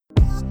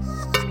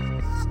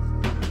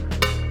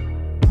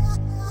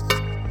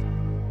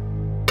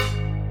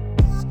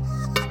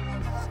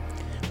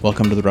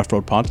Welcome to the Rough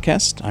Road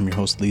Podcast. I'm your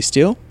host, Lee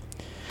Steele.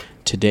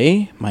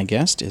 Today, my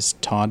guest is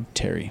Todd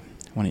Terry.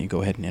 Why don't you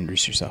go ahead and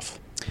introduce yourself?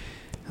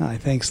 Hi,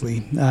 thanks,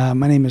 Lee. My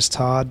name is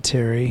Todd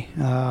Terry.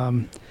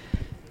 I'm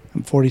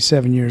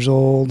 47 years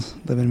old,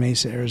 live in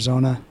Mesa,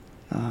 Arizona.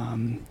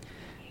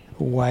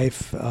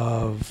 Wife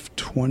of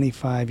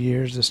 25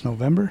 years this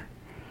November.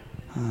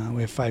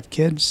 We have 5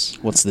 kids.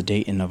 What's the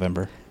date in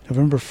November?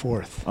 November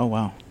 4th. Oh,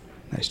 wow.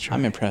 Nice try.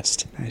 I'm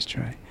impressed. Nice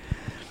try.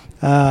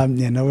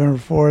 November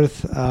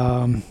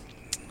 4th.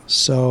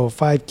 So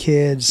 5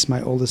 kids.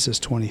 My oldest is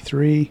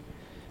 23.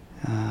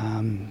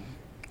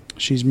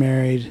 She's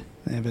married.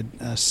 I have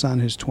a son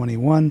who's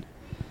 21.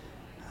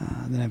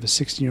 Then I have a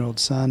 16-year-old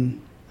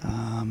son.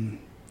 And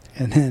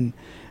then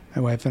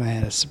my wife and I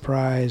had a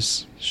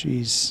surprise.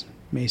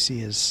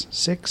 Macy is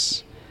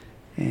 6,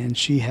 and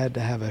she had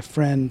to have a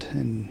friend,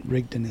 and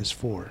Rigdon is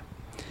 4.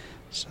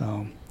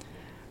 So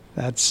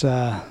that's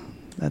a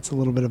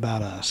little bit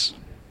about us.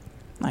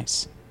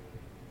 Nice.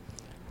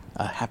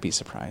 A happy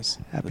surprise.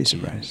 Happy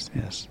surprise,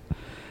 yes.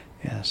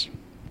 Yes.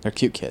 They're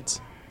cute kids.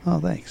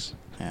 Oh, thanks.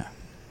 Yeah.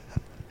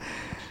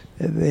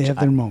 They have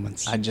their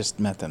moments. I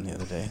just met them the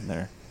other day.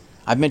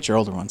 I've met your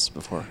older ones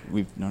before.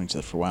 We've known each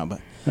other for a while,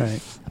 but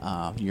Right.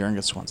 Your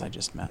youngest ones I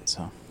just met,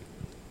 so.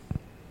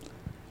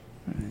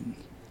 Right.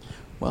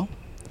 Well,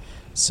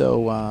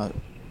 so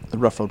the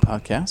Rough Road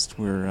Podcast,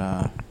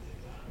 we're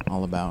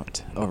all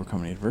about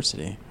overcoming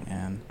adversity,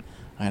 and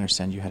I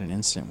understand you had an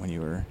incident when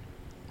you were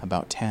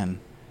about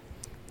 10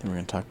 that we're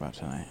going to talk about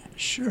tonight.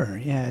 Sure.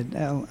 Yeah,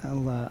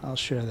 I'll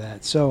share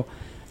that. So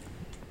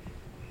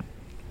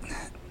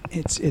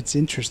it's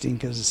interesting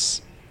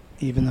because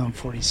even though I'm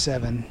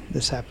 47,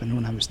 this happened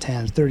when I was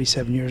 10,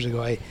 37 years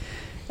ago.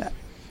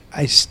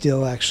 I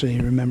still actually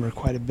remember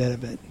quite a bit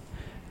of it.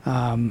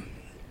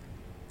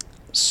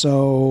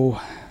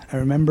 So I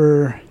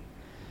remember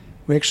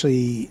we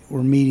actually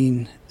were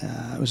meeting.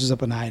 This was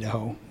up in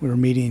Idaho. We were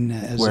meeting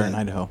Where in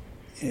Idaho?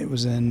 It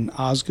was in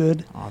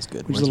Osgood.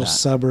 Osgood. Which is Where's a little that?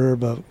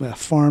 suburb of a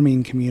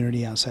farming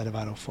community outside of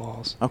Idaho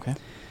Falls. Okay.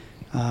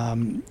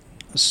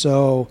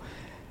 So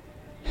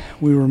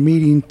we were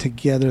meeting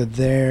together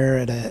there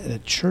at a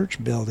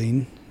church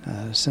building,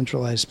 a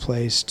centralized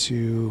place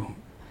to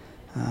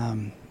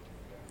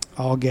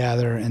all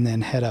gather and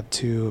then head up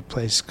to a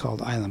place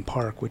called Island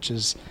Park, which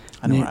is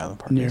I know where Island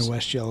Park near is.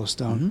 West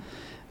Yellowstone.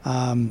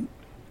 Mm-hmm.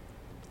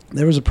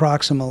 There was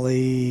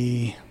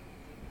approximately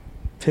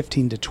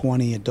 15 to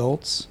 20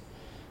 adults,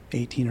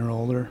 18 or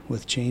older,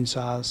 with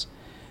chainsaws,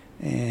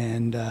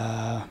 and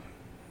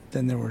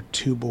then there were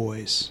 2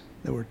 boys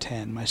that were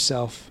 10,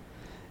 myself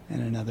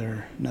and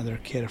another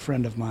kid, a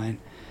friend of mine,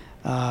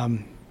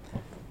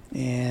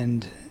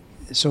 and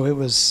so it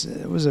was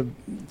a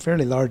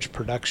fairly large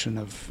production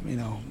of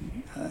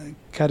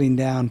cutting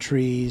down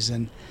trees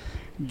and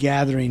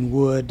gathering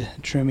wood,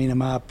 trimming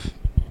them up,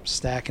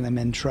 stacking them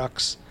in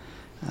trucks.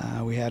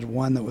 We had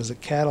one that was a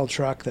cattle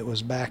truck that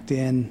was backed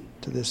in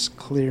to this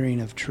clearing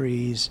of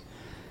trees,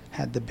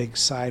 had the big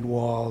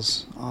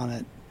sidewalls on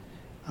it,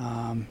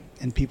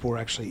 and people were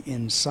actually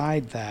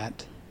inside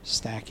that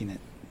stacking it.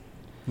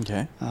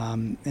 Okay.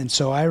 And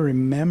so I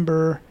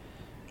remember.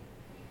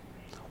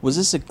 Was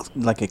this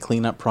like a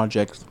cleanup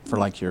project for for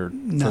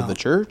the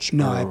church?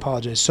 No, or? I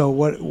apologize. So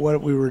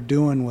what we were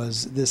doing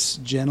was this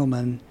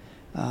gentleman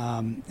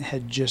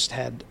had just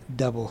had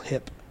double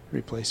hip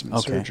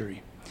replacement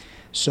surgery.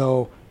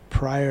 So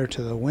prior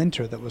to the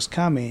winter that was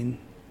coming,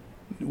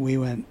 we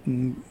went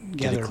and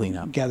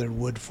gathered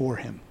wood for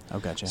him. Oh,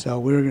 gotcha. So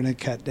we were going to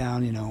cut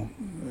down,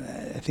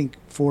 I think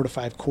 4 to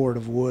 5 cord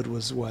of wood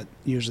was what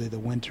usually the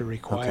winter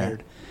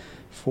required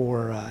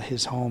for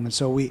his home. And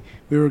so we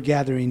were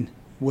gathering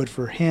wood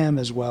for him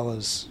as well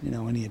as,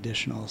 any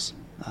additionals,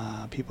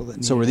 people that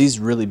needed. So were these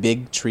really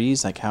big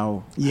trees? Like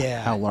how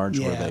large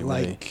were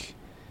they?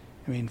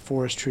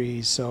 Forest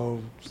trees,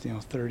 so,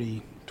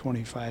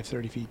 25,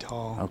 30 feet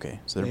tall. Okay,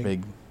 so they're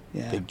big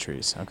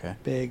trees. Okay.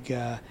 Big,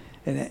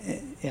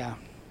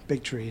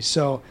 big trees.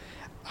 So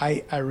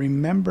I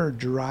remember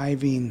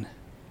driving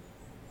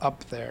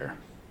up there.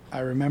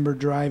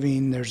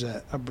 There's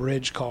a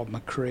bridge called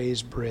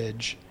McCrae's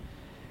Bridge,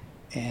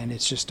 and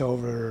it's just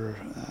over,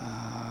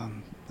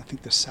 I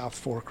think, the South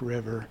Fork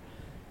River.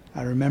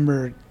 I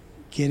remember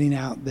getting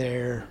out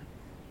there,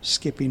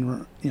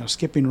 skipping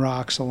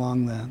rocks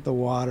along the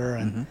water,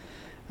 and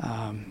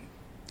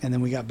and then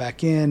we got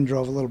back in,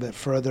 drove a little bit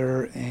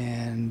further,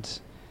 and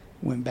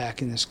went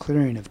back in this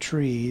clearing of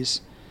trees,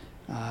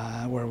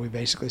 where we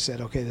basically said,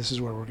 okay, this is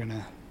where we're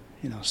gonna,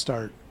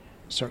 start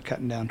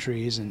cutting down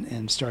trees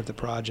and start the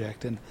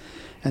project, and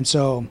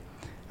so,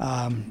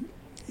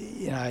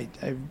 I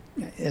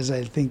as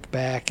I think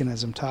back and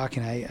as I'm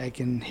talking, I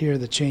can hear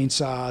the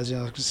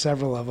chainsaws,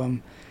 several of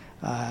them,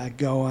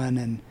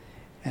 going,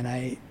 and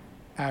I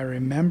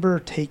remember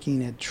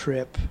taking a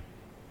trip,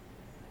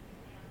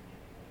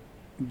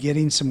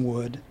 getting some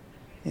wood,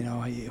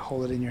 you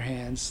hold it in your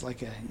hands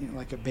like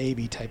a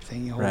baby type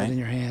thing. You hold it in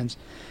your hands.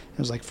 It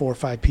was like 4 or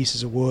 5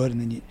 pieces of wood, and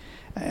then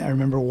I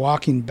remember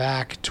walking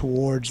back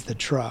towards the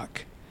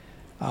truck,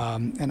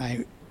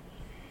 and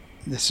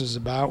this is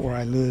about where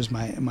I lose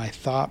my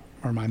thought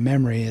or my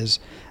memory, is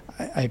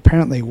I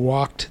apparently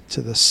walked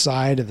to the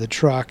side of the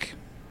truck,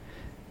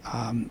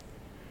 and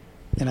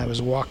I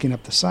was walking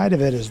up the side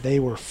of it as they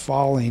were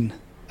falling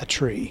a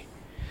tree.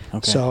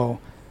 Okay. So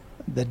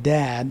the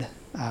dad,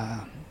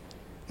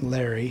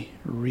 Larry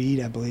Reed,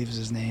 I believe is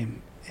his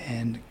name,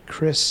 and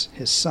Chris,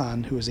 his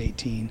son, who was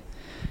 18,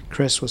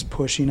 Chris was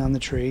pushing on the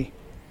tree.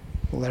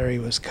 Larry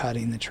was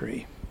cutting the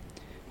tree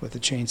with a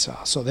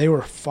chainsaw. So they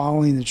were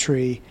following the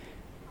tree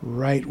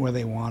right where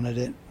they wanted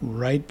it,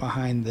 right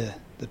behind the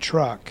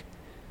truck,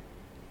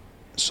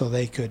 so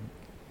they could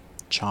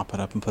chop it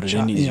up and put it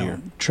in easier.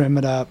 Trim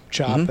it up,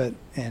 chop it,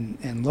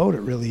 and load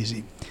it real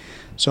easy.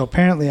 So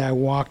apparently I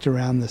walked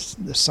around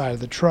the side of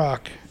the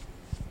truck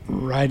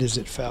right as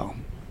it fell.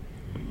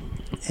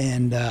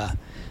 And a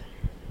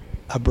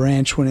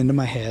branch went into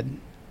my head,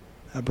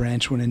 a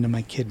branch went into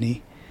my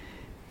kidney,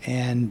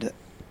 and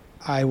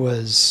I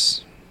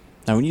was...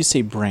 Now, when you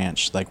say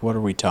branch, like, what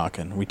are we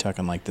talking? Are we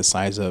talking like the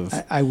size of...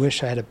 I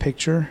wish I had a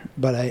picture,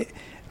 but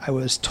I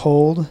was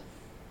told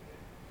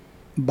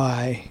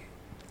by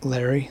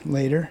Larry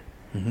later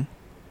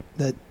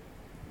that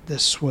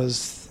this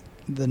was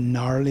the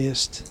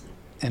gnarliest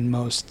and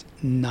most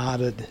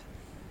knotted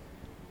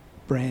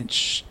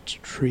branch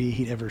tree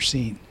he'd ever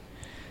seen.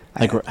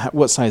 Like,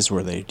 what size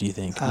were they, do you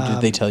think? Did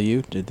they tell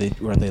you?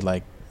 Were they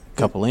like a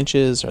couple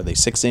inches? Are they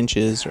 6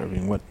 inches? Or I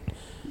mean, what...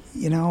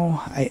 You know,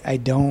 I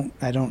don't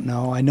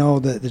know. I know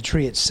that the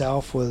tree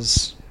itself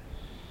was,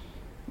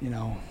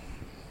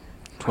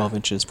 12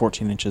 inches,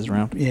 14 inches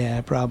around?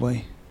 Yeah,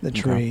 probably, the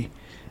tree.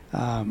 Okay.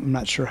 I'm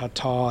not sure how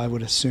tall. I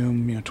would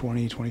assume,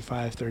 20,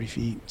 25, 30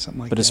 feet,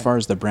 something like that. But as far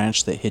as the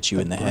branch that hit you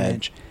in the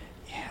head...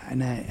 Yeah,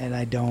 and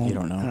I don't... You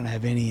don't know? I don't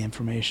have any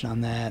information on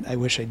that. I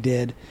wish I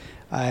did.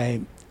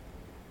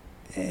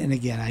 And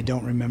again, I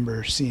don't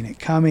remember seeing it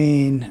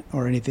coming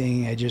or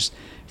anything. I just,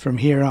 from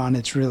here on,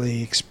 it's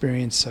really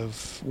experience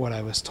of what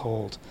I was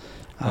told.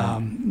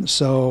 Wow.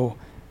 So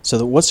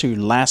what's your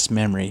last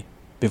memory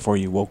before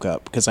you woke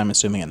up? Because I'm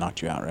assuming it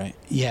knocked you out, right?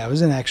 Yeah, I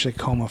was in actually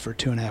coma for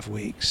 2.5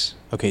 weeks.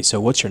 Okay, so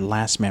what's your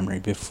last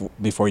memory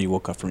before you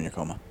woke up from your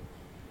coma?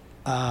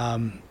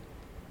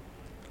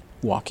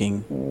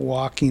 Walking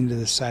to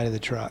the side of the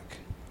truck.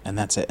 And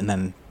that's it.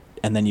 And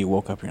then you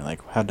woke up and you're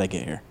like, how did I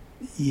get here?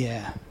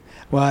 Yeah.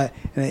 Well,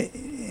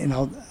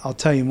 I'll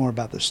tell you more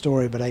about the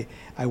story, but I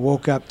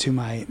woke up to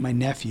my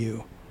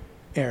nephew,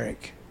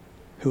 Eric,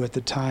 who at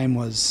the time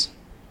was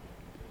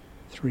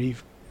 3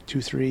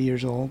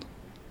 years old,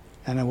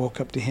 and I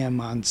woke up to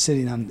him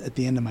sitting at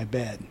the end of my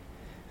bed,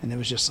 and it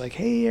was just like,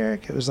 hey,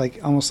 Eric. It was like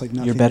almost like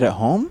nothing. Your bed at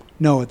home?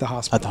 No, at the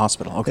hospital. At the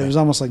hospital, okay. It was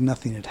almost like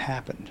nothing had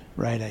happened,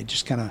 right? I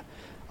just kind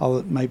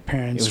of, my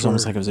parents. It was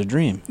almost like it was a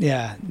dream.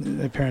 Yeah,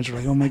 my parents were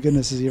like, oh my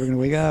goodness, is he ever going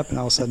to wake up? And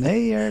all of a sudden,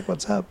 hey, Eric,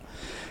 what's up?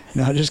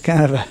 Just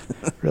kind of a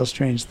real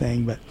strange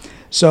thing. But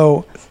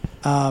so,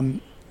 a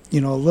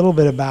little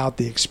bit about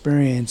the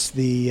experience.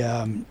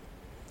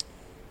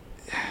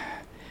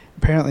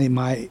 Apparently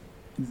my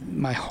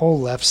whole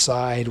left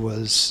side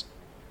was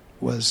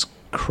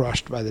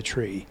crushed by the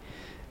tree,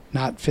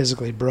 not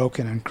physically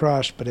broken and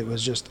crushed, but it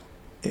was just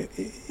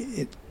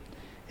it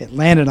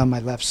landed on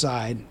my left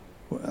side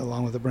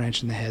along with the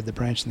branch in the head, the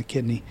branch in the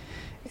kidney,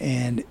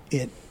 and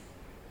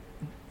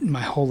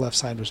my whole left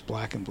side was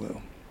black and blue.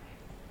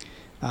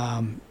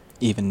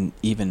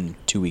 Even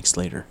 2 weeks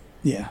later.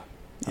 Yeah.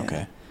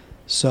 Okay.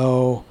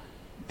 So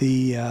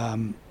the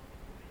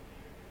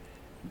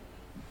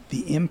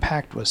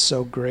impact was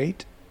so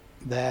great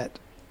that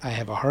I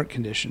have a heart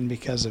condition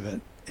because of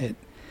it.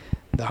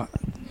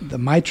 The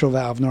mitral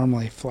valve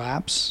normally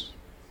flaps,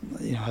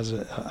 has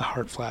a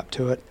heart flap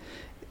to it.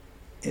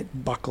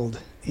 It buckled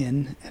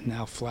in and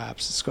now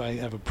flaps. So I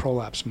have a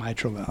prolapsed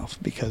mitral valve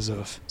because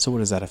of. So what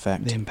does that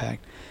affect? The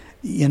impact.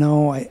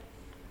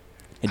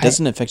 It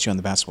doesn't affect you on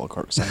the basketball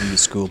court, because I think you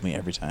schooled me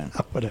every time.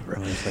 Whatever.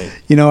 When we played.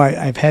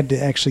 I've had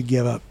to actually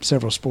give up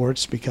several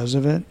sports because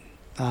of it,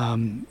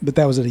 but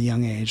that was at a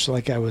young age. So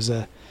I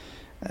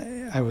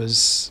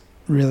was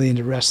really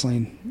into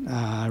wrestling.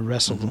 I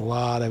wrestled a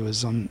lot. There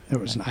was an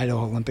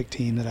Idaho Olympic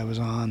team that I was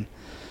on.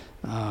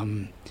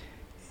 I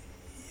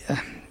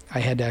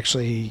had to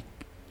actually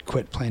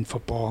quit playing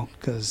football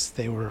because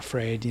they were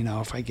afraid,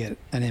 if I get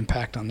an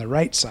impact on the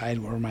right side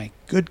where my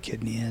good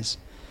kidney is,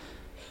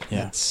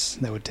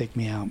 that would take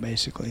me out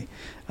basically.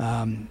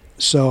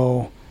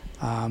 So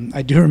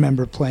I do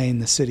remember playing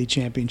the city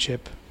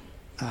championship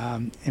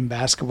in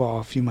basketball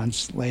a few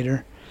months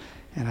later,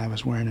 and I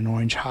was wearing an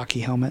orange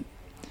hockey helmet,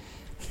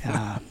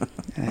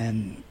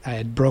 and I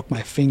had broke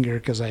my finger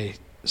because I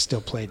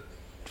still played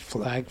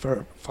flag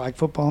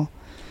football,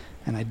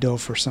 and I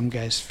dove for some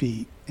guy's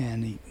feet,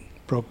 and he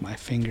broke my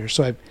finger.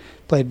 So I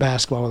played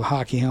basketball with a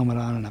hockey helmet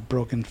on and a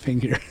broken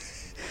finger.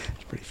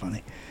 It's pretty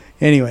funny.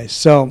 Anyway,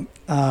 so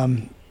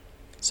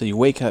so you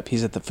wake up,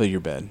 he's at the foot of your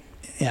bed.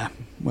 Yeah,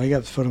 wake up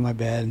at the foot of my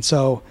bed. And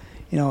so,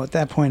 at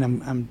that point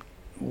I'm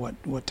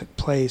what took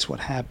place, what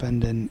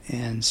happened,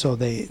 and so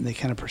they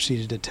kind of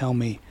proceeded to tell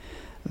me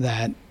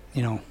that,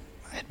 I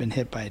had been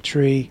hit by a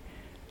tree.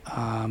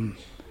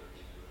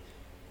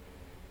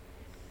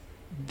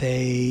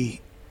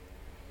 they,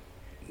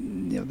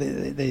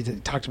 they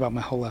talked about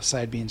my whole left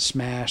side being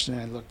smashed, and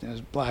I looked and it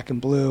was black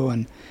and blue,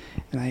 and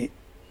I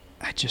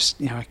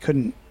just, I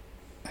couldn't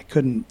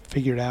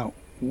figure it out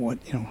what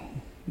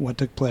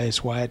took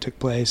place, why it took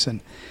place,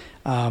 and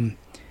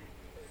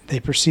they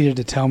proceeded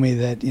to tell me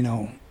that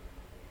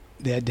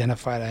they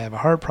identified I have a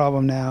heart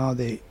problem now.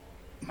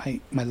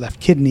 My left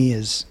kidney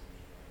is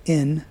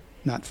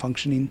not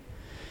functioning,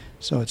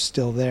 so it's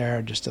still there,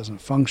 it just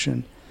doesn't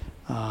function,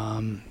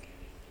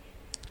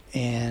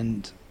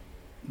 and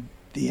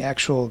the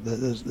actual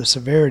the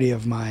severity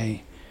of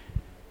my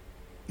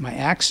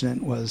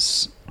accident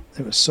was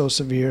so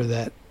severe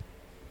that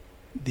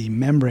the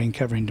membrane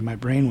covering to my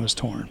brain was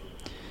torn.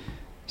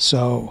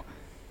 So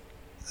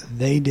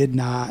they did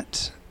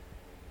not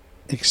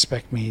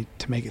expect me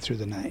to make it through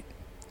the night.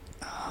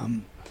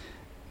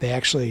 They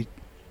actually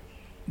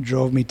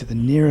drove me to the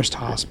nearest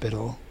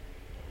hospital,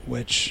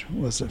 which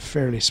was a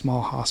fairly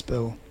small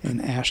hospital in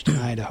Ashton,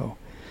 Idaho.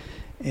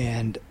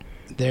 And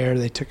there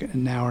they took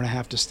an hour and a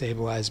half to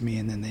stabilize me,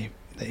 and then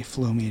they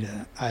flew me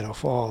to Idaho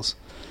Falls.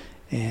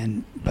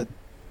 But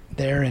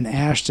there in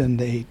Ashton,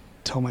 they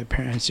told my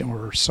parents,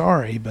 we're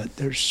sorry, but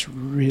there's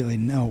really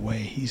no way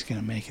he's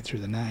going to make it through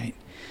the night.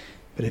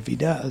 But if he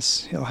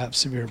does, he'll have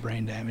severe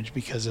brain damage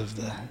because of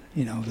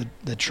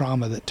the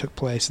trauma that took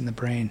place in the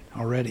brain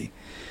already.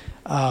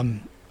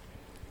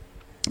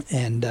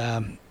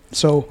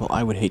 So, well,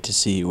 I would hate to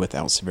see you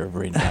without severe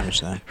brain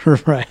damage then.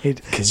 Right.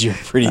 Because you're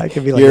pretty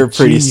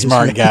genius,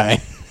 smart right?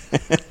 guy.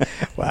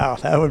 Wow,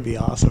 that would be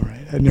awesome,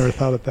 right? I never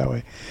thought it that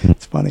way.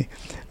 It's funny.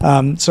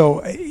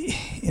 So,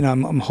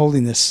 I'm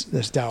holding this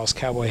Dallas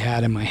Cowboy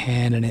hat in my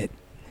hand, and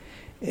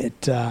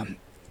it's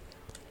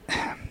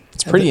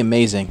pretty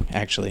amazing,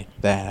 actually,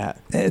 that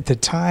hat. At the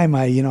time,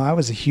 I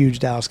was a huge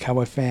Dallas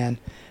Cowboy fan.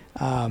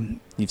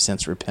 You've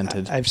since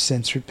repented. I've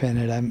since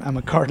repented. I'm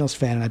a Cardinals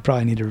fan, and I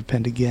probably need to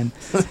repent again.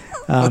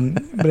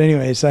 But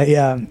anyways,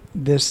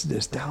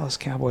 this Dallas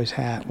Cowboys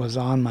hat was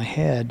on my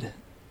head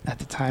at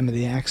the time of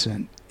the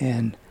accident,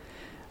 and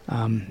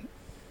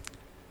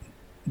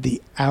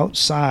the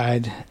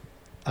outside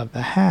of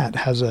the hat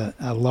has a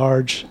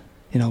large,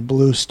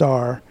 blue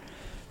star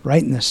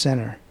right in the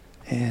center,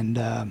 and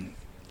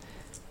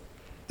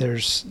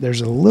there's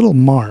a little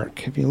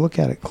mark. If you look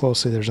at it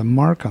closely, there's a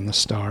mark on the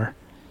star,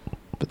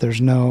 but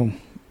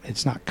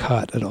it's not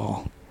cut at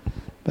all.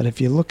 But if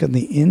you look on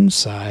the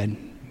inside,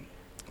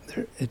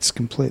 it's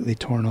completely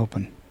torn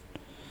open.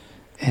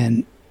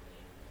 And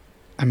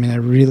I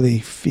really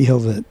feel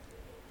that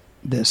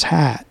this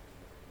hat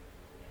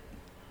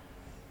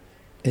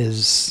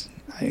is,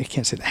 I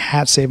can't say the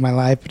hat saved my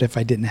life, but if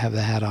I didn't have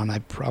the hat on, I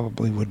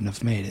probably wouldn't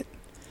have made it.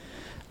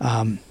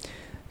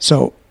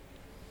 So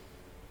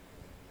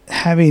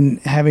having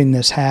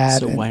this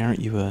hat. So why aren't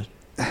you a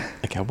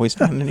Cowboys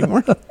fan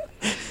anymore?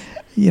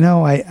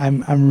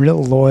 I'm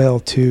real loyal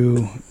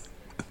to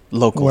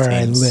local where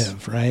teams. I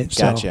live, right?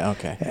 Gotcha. So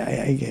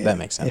Okay, that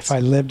makes sense. If I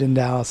lived in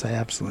Dallas, I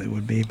absolutely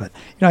would be. But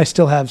I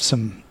still have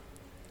some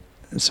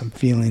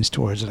feelings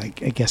towards it,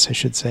 I guess I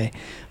should say.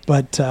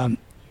 But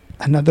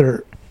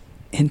another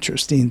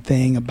interesting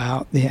thing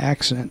about the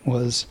accident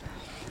was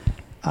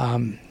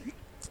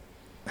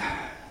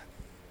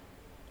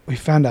we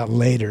found out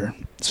later.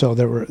 So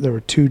there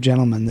were two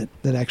gentlemen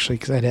that actually,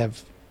 because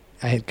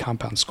I had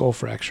compound skull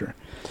fracture.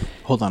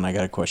 Hold on, I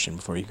got a question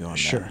before you go on.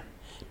 Sure. That.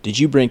 Did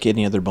you break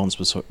any other bones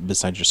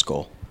besides your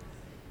skull?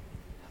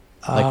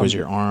 Like was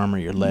your arm or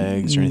your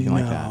legs or anything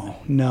like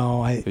that?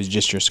 No, it was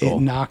just your skull.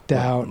 It knocked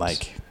out.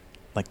 Like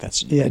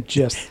that's. Yeah,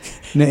 just.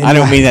 I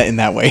don't mean that in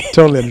that way.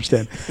 Totally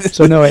understand.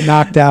 So no, it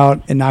knocked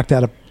out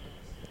a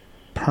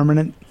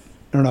permanent,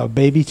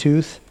 baby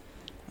tooth.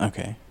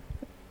 Okay.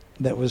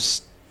 That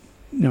was,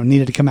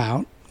 needed to come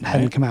out.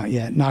 Hadn't Right. come out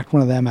yet. Knocked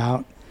one of them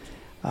out.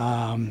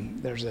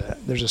 There's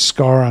a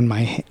scar on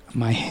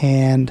my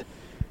hand.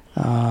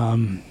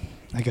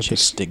 I got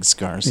Chicks dig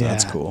scars, so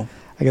that's cool.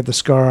 I got the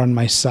scar on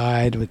my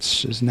side,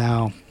 which is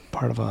now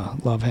part of a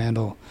love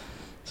handle,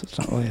 so it's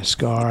not really a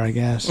scar, I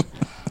guess.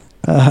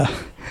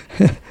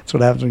 That's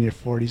what happens when you're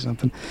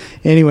 40-something.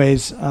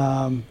 Anyways,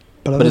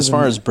 but as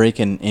far as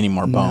breaking any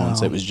more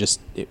bones, it was just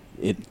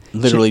it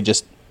literally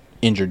just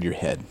injured your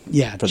head.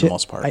 Yeah, for the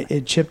most part.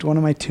 It chipped one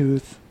of my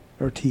teeth.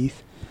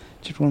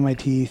 Chipped one of my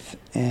teeth,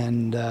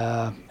 and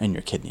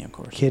your kidney, of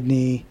course.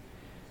 Kidney,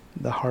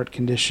 the heart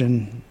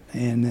condition,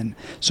 and then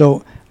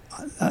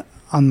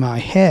on my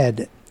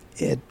head,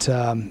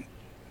 the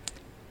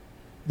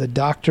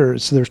doctor.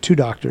 So there's two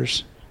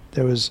doctors.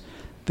 There was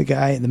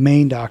the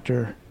main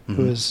doctor,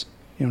 who was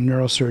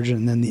neurosurgeon,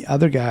 and then the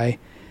other guy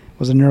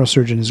was a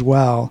neurosurgeon as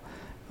well.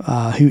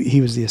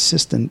 He was the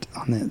assistant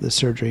on the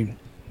surgery.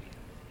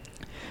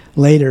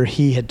 Later,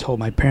 he had told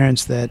my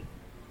parents that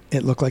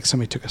it looked like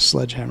somebody took a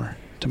sledgehammer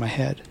to my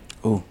head.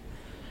 Ooh.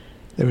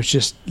 There was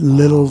just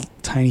little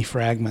tiny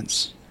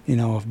fragments,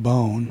 of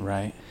bone.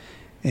 Right.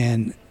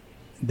 And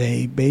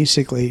they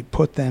basically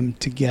put them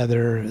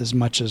together as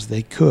much as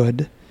they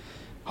could,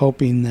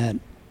 hoping that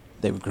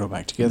they would grow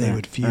back together. They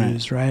would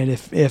fuse, right?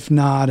 If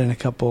not, in a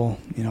couple,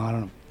 I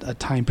don't know, a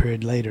time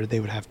period later, they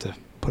would have to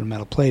put a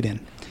metal plate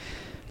in.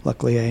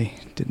 Luckily, I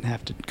didn't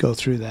have to go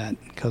through that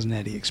Cousin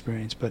Eddie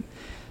experience. But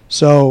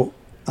so.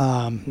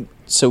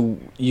 So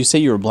you say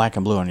you were black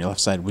and blue on your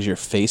left side. Was your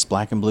face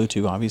black and blue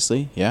too?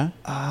 Obviously, yeah.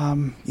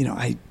 You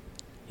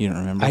don't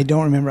remember? I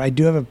don't remember. I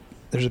do have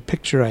there's a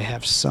picture I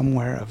have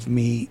somewhere of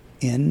me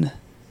in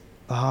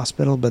the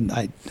hospital, but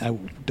I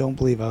don't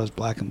believe I was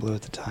black and blue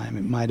at the time.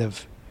 It might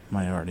have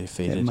already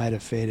faded. It might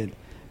have faded,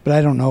 but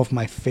I don't know if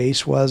my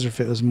face was or if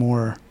it was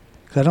more.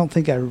 Because I don't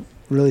think I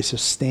really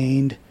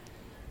sustained.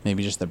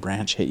 Maybe just the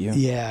branch hit you.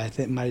 Yeah, I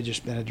think it might have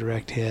just been a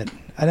direct hit.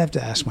 I'd have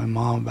to ask my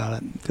mom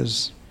about it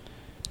because.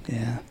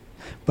 Yeah,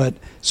 but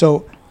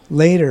so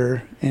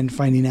later, and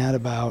finding out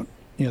about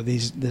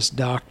this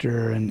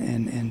doctor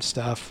and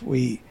stuff,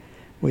 we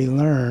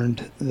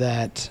learned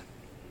that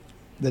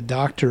the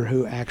doctor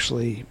who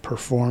actually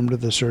performed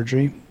the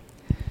surgery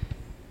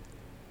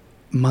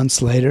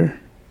months later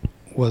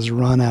was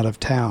run out of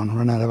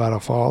Idaho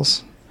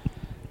Falls,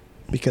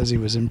 because he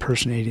was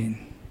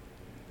impersonating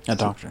a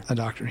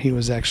doctor.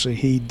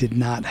 He did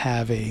not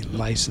have a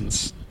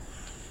license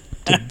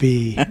to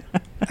be a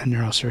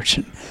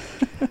neurosurgeon.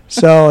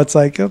 So it's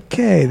like,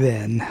 okay,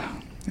 then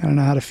I don't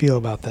know how to feel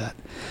about that.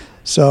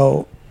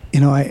 So,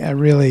 I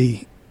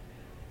really,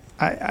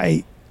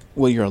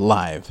 well, you're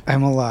alive.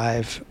 I'm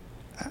alive,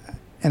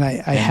 and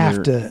I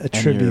have to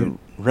attribute. And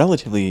you're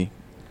relatively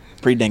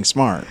pretty dang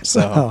smart.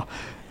 So how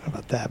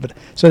about that? But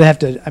so I have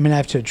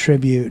to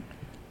attribute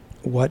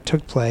what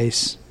took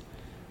place,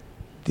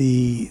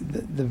 the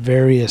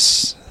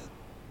various,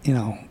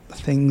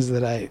 things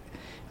that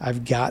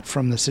I've got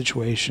from the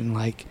situation,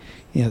 like,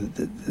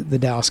 the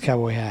Dallas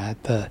Cowboy hat,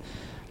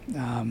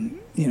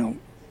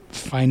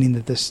 finding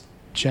that this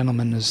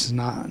gentleman is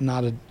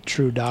not a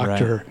true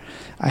doctor. Right.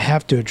 I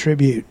have to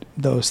attribute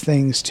those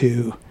things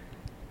to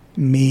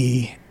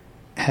me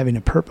having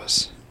a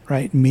purpose,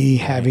 right? Me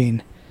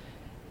having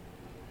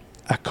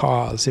a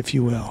cause, if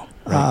you will,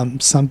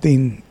 right.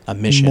 Something, a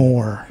mission,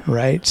 more,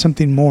 right?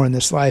 Something more in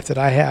this life that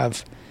I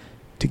have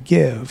to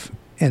give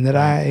and that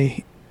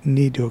I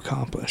need to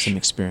accomplish. Some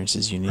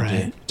experiences you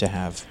need to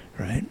have.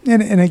 Right.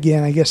 And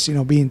again, I guess,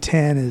 being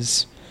 10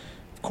 is,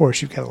 of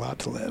course, you've got a lot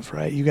to live,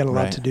 right? You've got a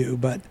lot to do,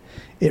 but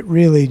it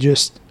really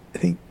just, I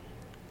think,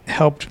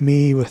 helped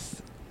me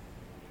with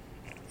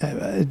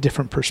a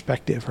different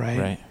perspective, right?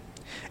 Right.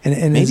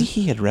 And maybe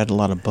he had read a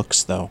lot of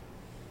books, though.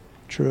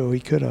 True, he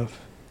could have.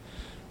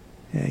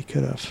 Yeah, he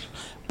could have.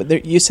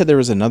 But you said there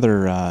was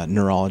another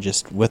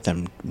neurologist with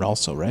him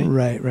also, right?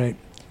 Right.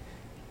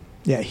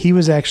 Yeah, he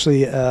was actually,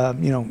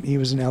 he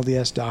was an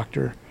LDS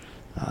doctor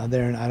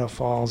there in Idaho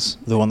Falls.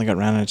 The one that got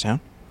ran out of town?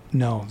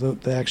 No, the one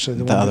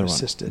other that one.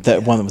 assisted. The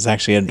one that was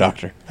actually a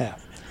doctor. Yeah.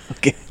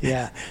 Okay.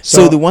 Yeah.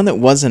 So the one that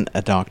wasn't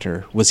a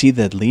doctor, was he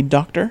the lead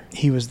doctor?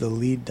 He was the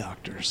lead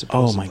doctor,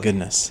 supposedly. Oh, my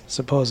goodness.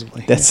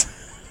 Supposedly. That's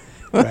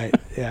right.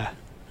 Yeah.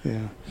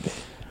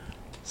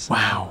 So.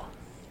 Wow.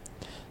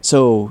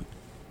 So,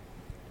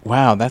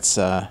 wow, that's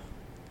a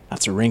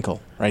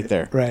wrinkle right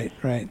there.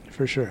 Right,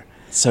 for sure.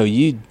 So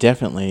you're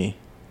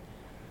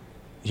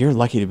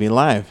lucky to be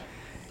alive.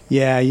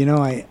 Yeah,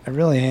 I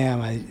really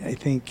am. I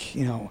think,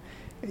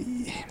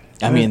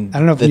 I mean, I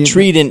don't know if the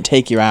tree didn't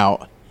take you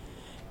out,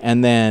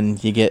 and then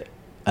you get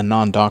a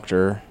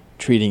non-doctor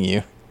treating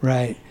you.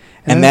 Right.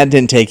 And that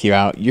didn't take you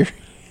out.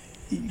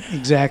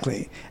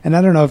 Exactly. And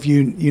I don't know if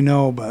you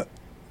know, but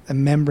a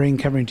membrane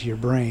covering to your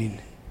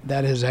brain,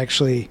 that is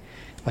actually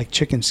like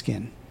chicken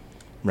skin.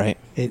 Right.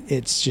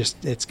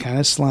 It's kind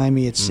of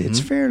slimy. It's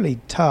fairly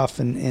tough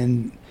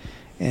and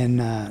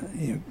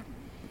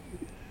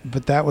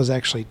but that was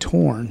actually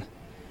torn,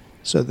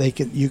 so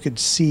you could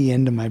see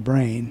into my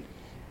brain.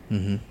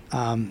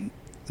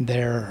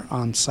 There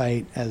on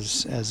site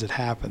as it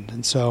happened,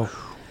 and so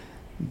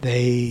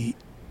they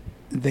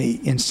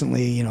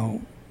instantly,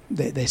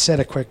 they said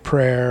a quick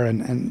prayer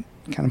and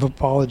kind of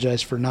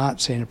apologized for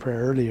not saying a prayer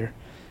earlier.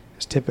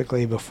 Because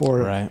typically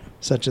before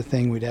such a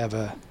thing, we'd have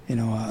an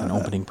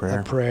opening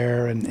prayer, a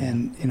prayer, and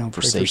pray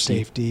for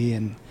safety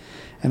and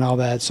all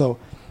that. So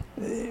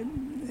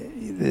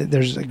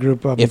there's a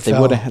group of them. If they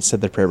would have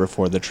said the prayer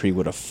before, the tree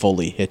would have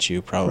fully hit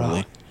you,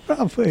 probably.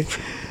 Probably.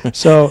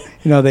 So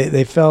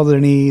they fell to their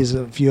knees,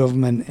 a few of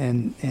them,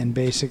 and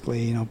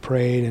basically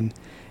prayed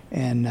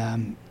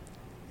and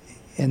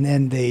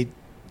then they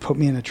put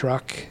me in a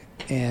truck,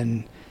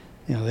 and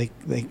they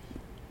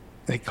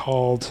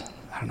called.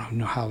 I don't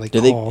know how they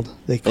called.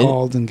 They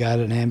called and got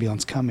an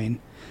ambulance coming,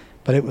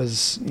 but it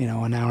was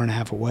an hour and a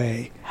half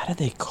away. How did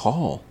they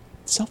call?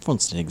 Cell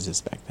phones didn't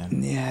exist back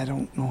then. Yeah, I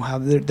don't know how.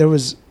 There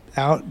was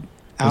out.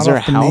 Was there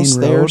a house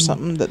the there or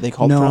something that they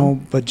called from?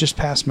 No, but just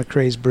past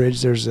McRae's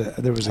Bridge, there was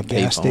a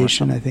gas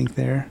station, I think,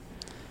 there.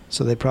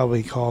 So they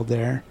probably called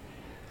there.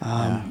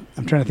 I'm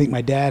trying to think.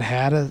 My dad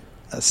had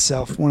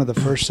one of the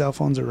first cell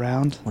phones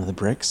around. One of the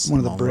bricks? One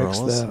of the bricks.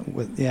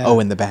 Oh,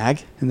 in the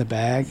bag? In the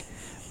bag.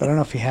 But I don't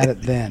know if he had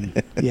it then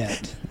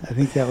yet. I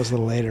think that was a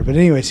little later. But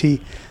anyways,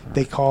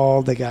 they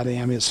called, they got the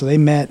ambulance. So they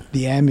met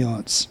the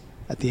ambulance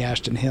at the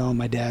Ashton Hill.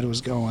 My dad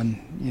was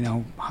going,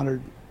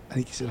 100 I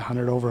think he said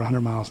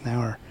 100 miles an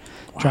hour,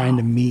 trying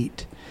to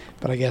meet.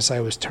 But I guess I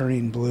was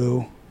turning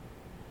blue.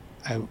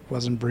 I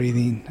wasn't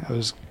breathing. I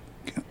was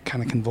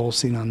kind of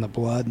convulsing on the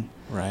blood.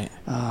 Right.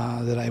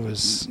 That I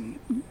was,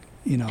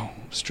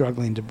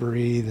 struggling to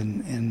breathe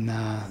and in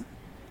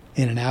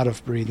and out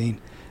of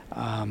breathing,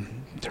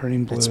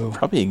 turning blue. It's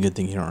probably a good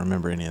thing you don't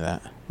remember any of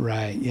that.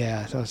 Right.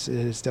 Yeah. So it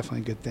is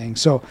definitely a good thing.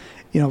 So,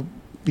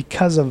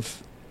 because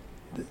of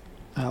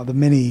the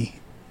many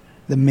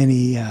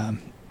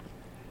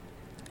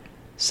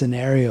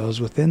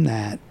scenarios within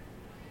that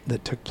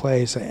took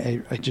place,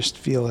 I just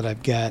feel that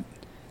I've got,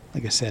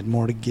 like I said,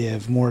 more to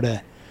give, more to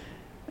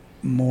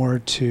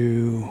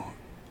You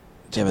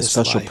have a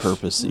special life.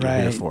 purpose that you're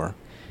here for.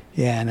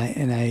 Yeah,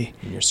 and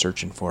you're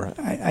searching for it.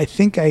 I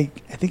think I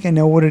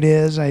know what it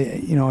is.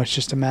 It's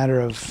just a matter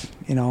of,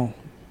 Can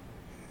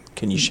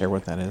you share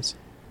what that is?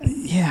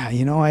 Yeah,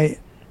 I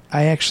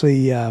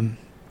actually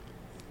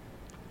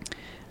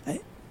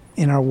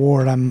in our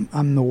ward,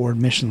 I'm the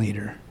ward mission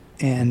leader,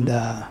 and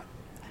I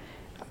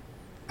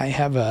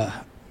have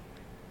a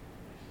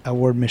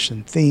ward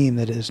mission theme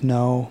that is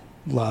know,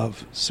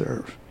 love,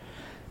 serve,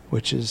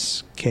 which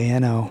is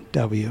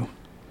KNOW,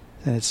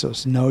 and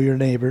it's know your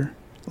neighbor,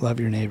 love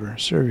your neighbor,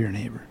 serve your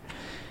neighbor.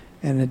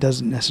 And it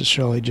doesn't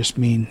necessarily just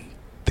mean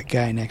the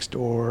guy next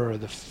door or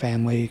the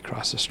family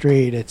across the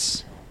street.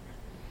 It's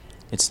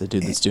the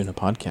dude that's doing a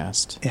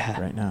podcast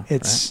right now.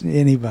 It's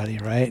anybody,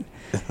 right?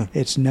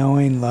 It's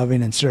knowing,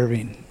 loving, and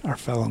serving our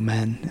fellow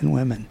men and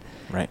women.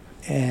 Right.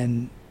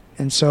 And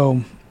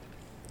so,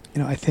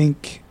 I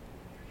think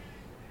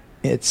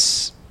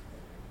it's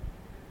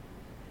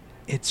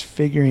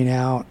figuring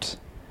out,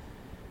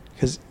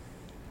 because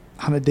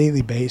on a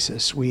daily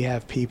basis, we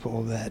have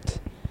people that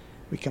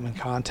we come in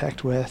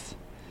contact with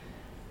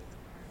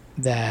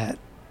that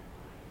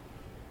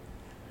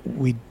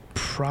we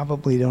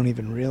probably don't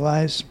even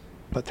realize,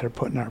 but they're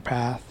put in our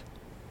path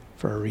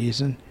for a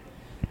reason.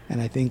 And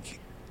I think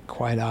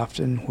quite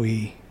often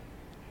we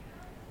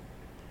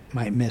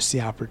might miss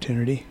the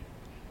opportunity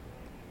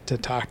to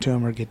talk to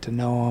them or get to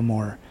know them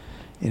or,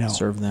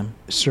 serve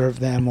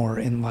them or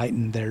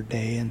enlighten their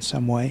day in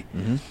some way.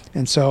 Mm-hmm.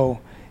 And so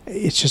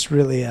it's just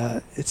really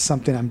it's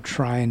something I'm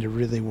trying to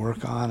really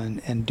work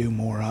on and do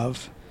more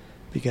of,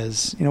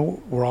 because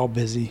we're all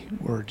busy.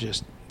 We're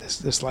just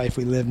this life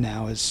we live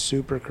now is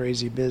super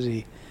crazy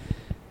busy,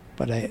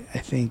 but I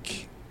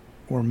think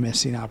we're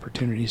missing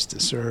opportunities to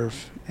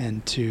serve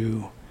and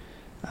to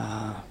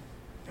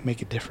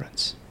make a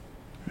difference,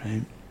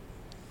 right?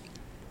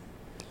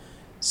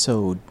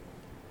 So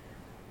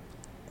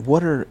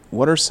what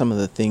are some of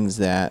the things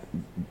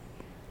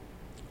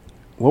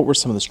what were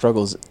some of the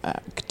struggles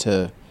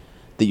that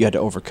you had to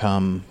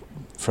overcome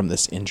from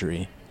this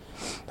injury?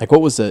 Like, what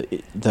was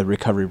the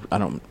recovery? I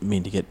don't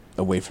mean to get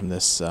away from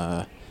this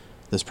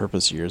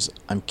purpose of yours.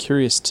 I'm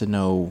curious to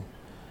know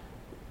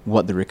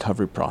what the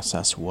recovery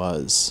process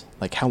was.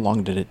 Like, how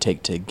long did it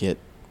take to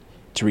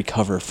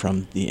recover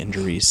from the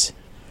injuries?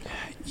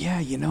 Yeah,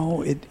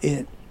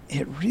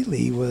 it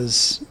really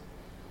was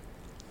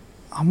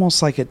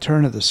almost like a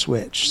turn of the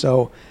switch.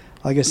 So,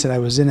 like I said, I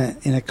was in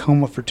a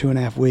coma for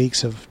 2.5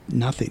 weeks of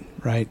nothing,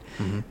 right?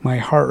 Mm-hmm. My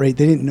heart rate,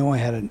 they didn't know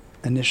I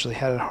initially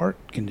had a heart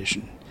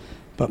condition,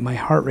 but my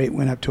heart rate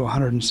went up to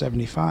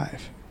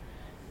 175.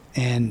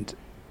 And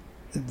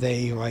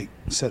they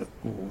said,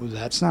 well,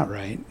 that's not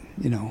right,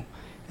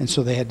 And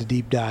so they had to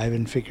deep dive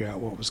and figure out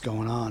what was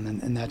going on.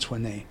 And that's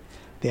when they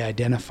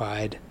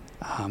identified,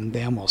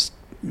 they almost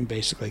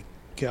basically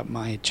got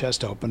my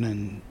chest open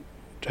and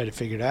tried to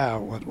figure it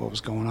out what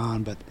was going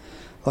on. But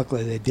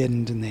luckily they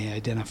didn't, and they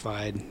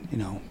identified,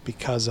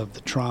 because of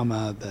the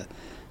trauma,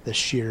 the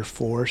sheer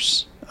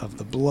force of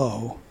the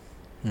blow,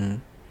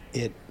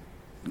 it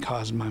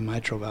caused my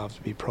mitral valve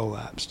to be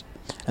prolapsed.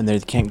 And they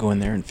can't go in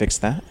there and fix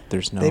that?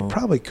 There's no... They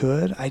probably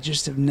could. I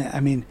just have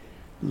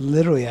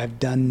literally I've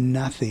done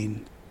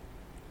nothing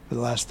for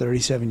the last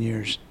 37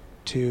 years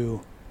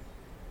to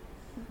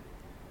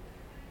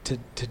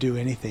do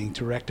anything,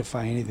 to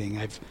rectify anything.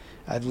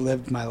 I've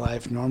lived my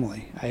life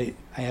normally. I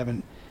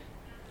haven't...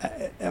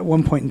 At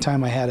one point in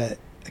time, I had a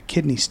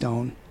kidney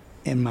stone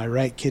in my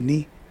right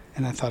kidney,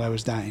 and I thought I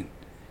was dying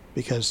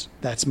because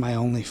that's my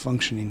only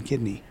functioning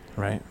kidney.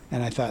 Right.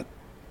 And I thought,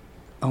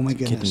 oh my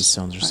goodness, kidney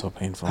stones are so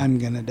painful. I'm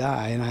going to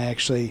die. And I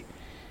actually,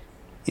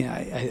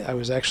 I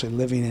was actually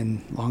living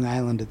in Long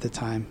Island at the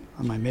time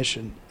on my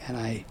mission, and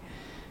I,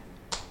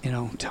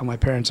 tell my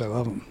parents I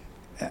love them.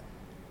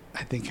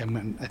 I think I'm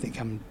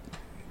going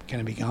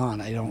to be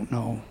gone. I don't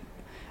know.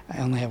 I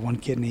only have one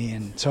kidney,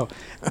 and so,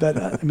 but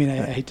I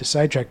hate to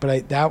sidetrack, but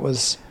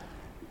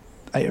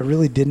I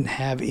really didn't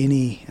have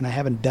any, and I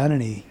haven't had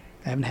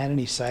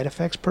any side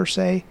effects per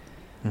se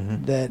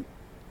that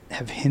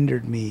have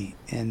hindered me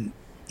in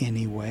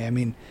any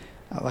way.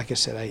 Like I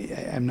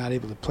said, I'm not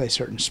able to play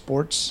certain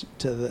sports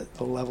to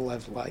the level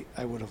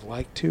I would have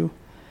liked to,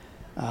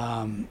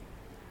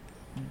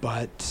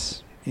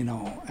 but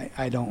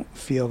I don't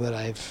feel that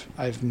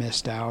I've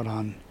missed out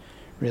on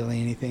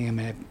really anything.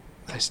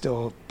 I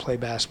still play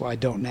basketball. I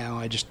don't now.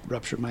 I just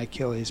ruptured my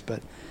Achilles,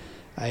 but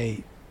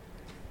I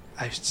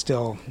I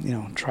still,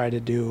 try to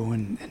do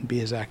and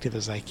be as active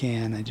as I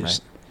can. I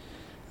just,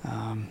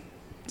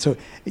 so,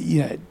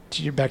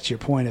 back to your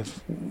point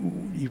of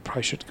you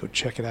probably should go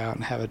check it out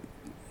and have it,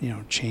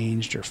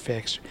 changed or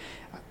fixed.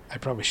 I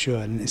probably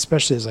should, and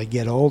especially as I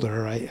get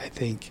older, I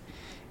think,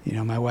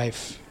 my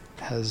wife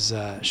has,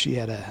 she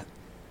had a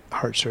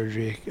heart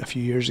surgery a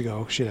few years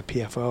ago. She had a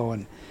PFO,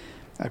 and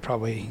I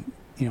probably,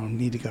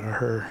 need to go to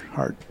her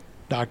heart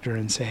doctor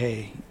and say,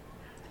 hey,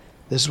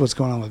 this is what's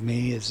going on with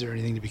me. Is there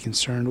anything to be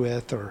concerned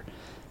with? Or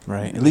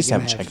right, at least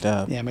have it checked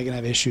up. Yeah, am I going to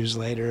have issues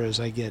later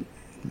as I get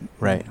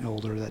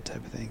older, that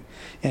type of thing.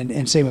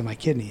 And same with my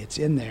kidney. It's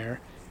in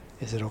there.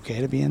 Is it okay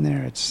to be in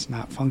there? It's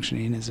not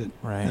functioning. Is it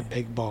a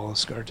big ball of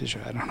scar tissue?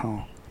 I don't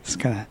know. It's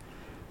kind of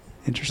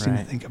interesting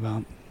to think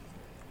about.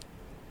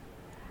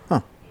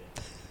 Huh.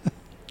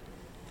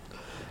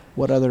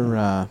 What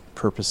other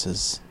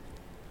purposes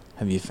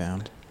have you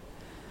found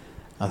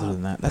other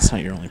than that? That's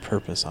not your only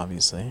purpose,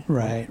 obviously.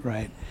 Right.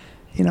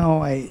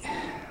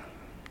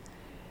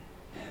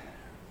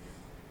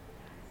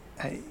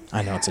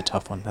 I know it's a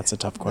tough one. That's a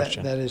tough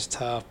question. That is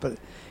tough, but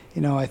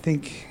I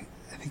think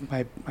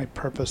my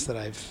purpose that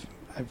I've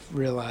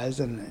realized,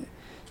 and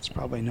it's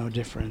probably no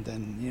different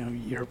than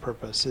your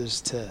purpose,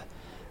 is to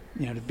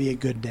to be a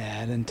good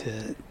dad and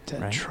to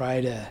try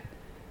to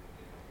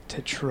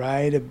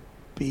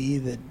be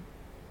the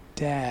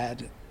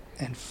dad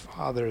and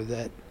father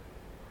that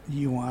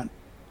you want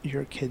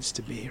your kids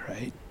to be,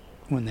 right,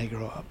 when they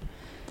grow up.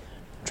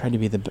 Try to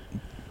be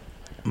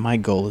my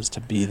goal is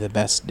to be the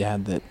best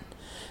dad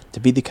to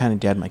be the kind of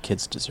dad my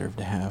kids deserve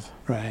to have.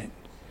 Right.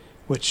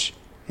 Which,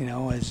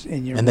 is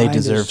in your mind. And they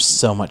deserve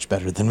so much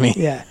better than me.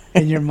 Yeah.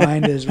 And your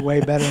mind is way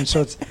better. And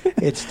so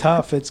it's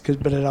tough.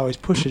 But it always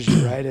pushes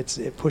you, right?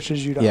 It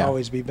pushes you to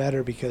always be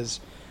better because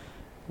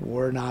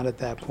we're not at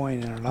that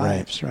point in our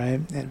lives, right?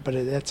 But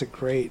that's a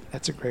great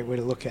way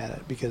to look at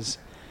it because,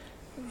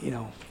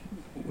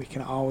 we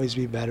can always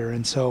be better.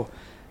 And so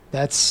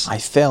I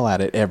fail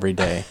at it every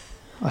day.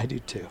 I do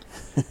too.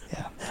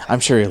 Yeah. I'm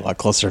sure you're a lot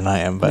closer than I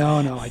am, but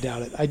no, I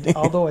doubt it.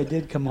 Although I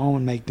did come home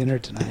and make dinner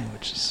tonight,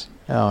 which is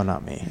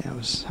not me. Yeah,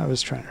 I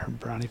was trying to earn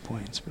brownie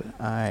points, but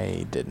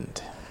I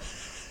didn't.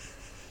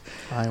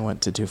 I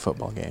went to 2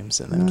 football games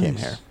and then came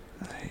here.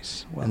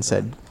 Nice. And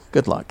said,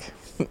 "Good luck."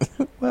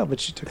 Well,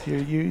 but you took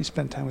you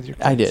spent time with your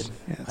kids. I did.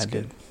 Yeah, I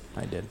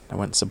did. I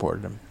went and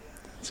supported them.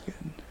 That's good.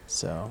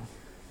 So,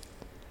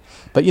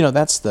 but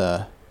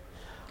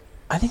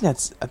I think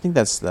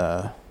that's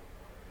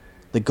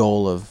the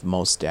goal of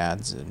most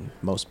dads and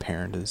most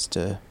parents is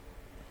to,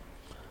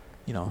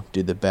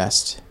 do the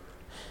best.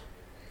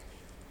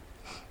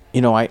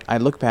 I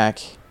look back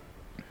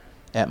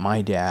at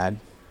my dad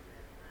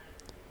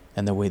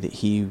and the way that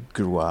he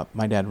grew up.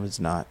 My dad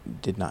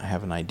did not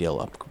have an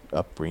ideal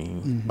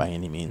upbringing by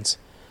any means.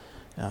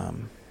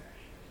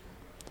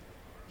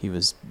 He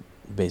was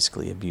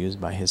basically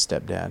abused by his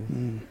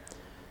stepdad,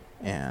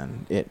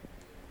 and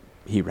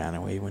he ran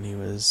away when he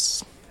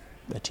was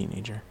a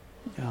teenager.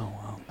 Oh,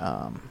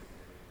 wow.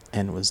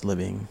 And was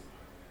living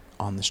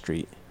on the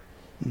street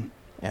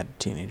as a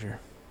teenager.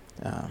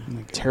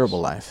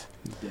 Terrible life.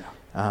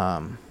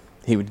 Yeah.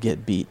 He would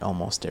get beat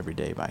almost every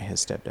day by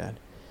his stepdad.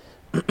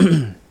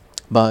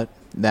 But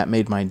that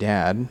made my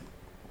dad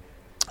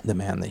the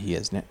man that he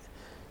is,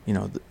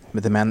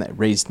 the man that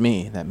raised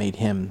me, that made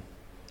him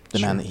the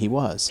man that he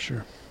was.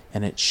 Sure.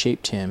 And it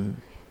shaped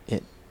him.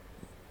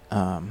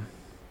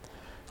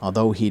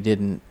 Although he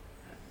didn't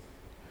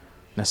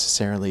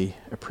necessarily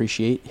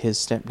appreciate his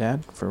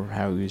stepdad for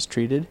how he was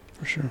treated.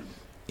 For sure.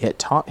 It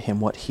taught him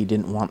what he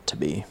didn't want to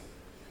be.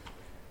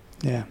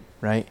 Yeah.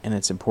 Right? And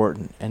it's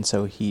important. And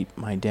so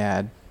my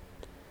dad,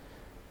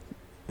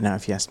 now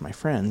if you asked my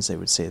friends, they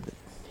would say that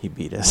he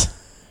beat us.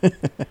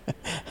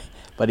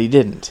 But he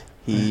didn't.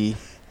 He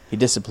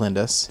disciplined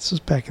us. This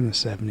was back in the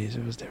 70s.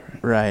 It was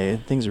different. Right.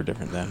 Things were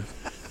different then.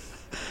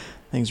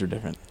 Things were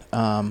different.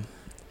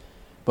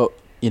 But,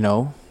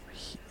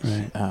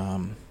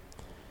 right.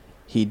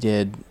 He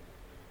did.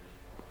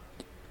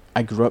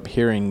 I grew up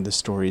hearing the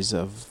stories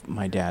of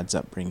my dad's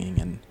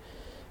upbringing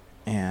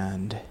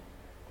and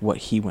what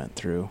he went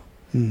through.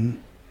 Mm-hmm.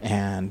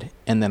 And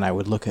then I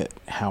would look at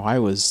how I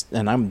was,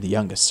 and I'm the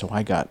youngest, so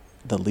I got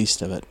the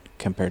least of it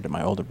compared to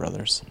my older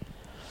brothers.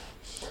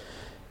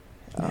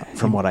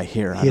 From what I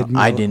hear,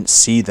 I didn't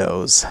see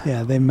those.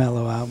 Yeah, they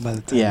mellow out by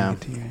the time you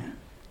get to you.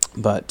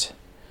 But,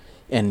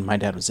 and my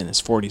dad was in his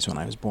 40s when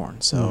I was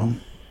born, so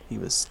he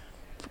was,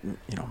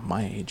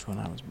 my age when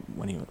I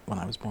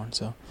was born.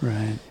 So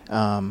right.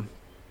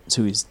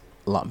 So he's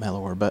a lot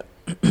mellower. But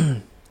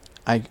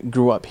I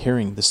grew up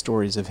hearing the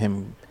stories of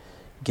him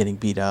getting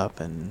beat up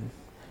and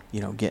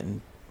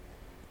getting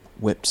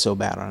whipped so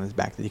bad on his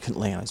back that he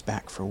couldn't lay on his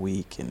back for a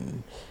week,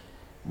 and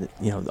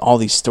all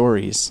these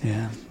stories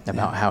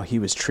about how he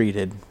was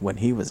treated when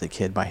he was a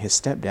kid by his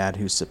stepdad,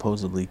 who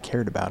supposedly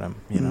cared about him.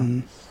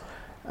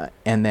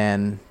 And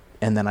then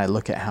I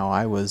look at how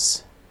I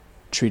was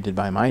treated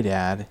by my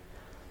dad,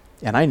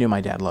 and I knew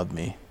my dad loved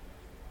me,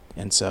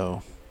 and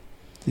so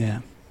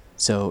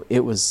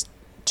it was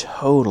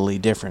totally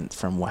different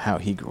from how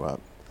he grew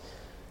up.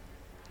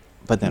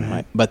 But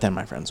then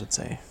my friends would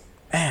say,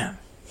 "Man,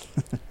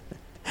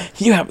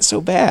 you have it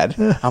so bad."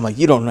 I'm like,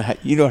 you don't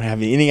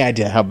have any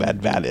idea how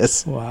bad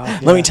is. Wow.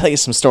 Let me tell you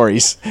some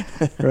stories.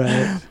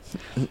 Right.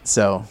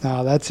 So.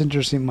 No, that's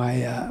interesting.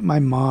 My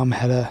mom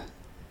had a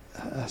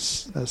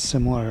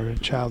similar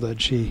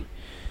childhood.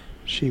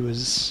 She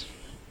was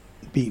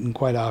beaten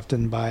quite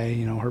often by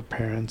her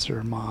parents or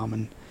her mom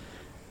and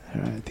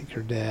I think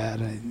her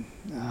dad.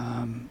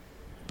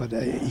 But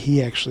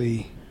he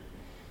actually,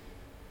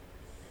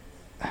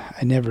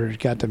 I never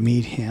got to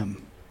meet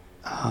him.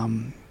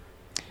 I'm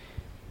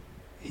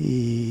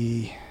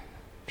trying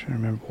to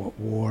remember what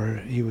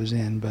war he was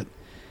in, but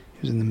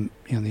he was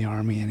in the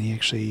Army, and he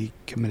actually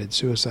committed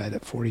suicide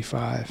at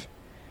 45.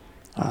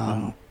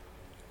 Wow.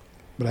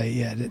 But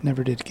I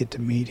never did get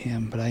to meet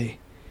him. But I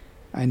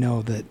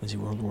know that Was he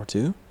World War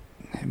II?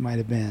 it might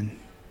have been.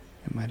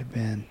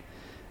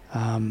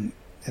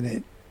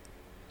 And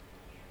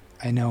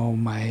I know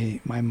my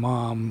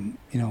mom,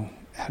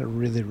 had a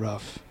really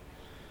rough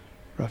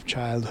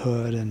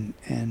childhood,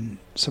 and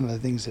some of the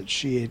things that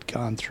she had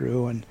gone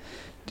through, and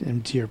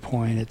to your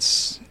point,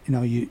 it's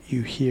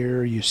you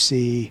hear, you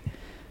see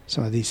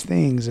some of these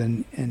things,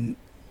 and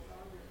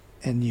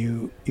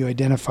you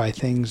identify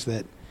things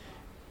that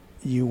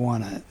you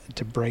want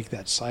to break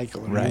that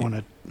cycle, or right. you want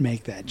to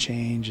make that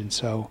change, and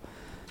so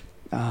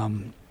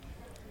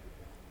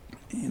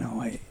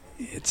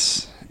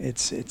it's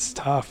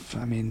tough.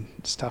 I mean,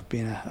 it's tough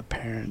being a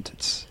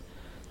parent.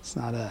 There's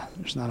not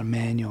a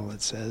manual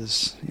that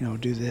says,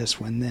 do this,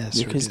 when this.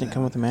 Your kids didn't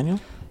come with a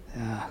manual?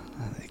 Yeah,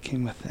 they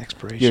came with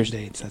expiration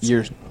dates. That's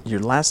your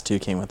last two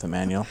came with a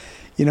manual.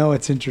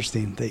 It's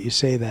interesting that you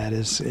say that.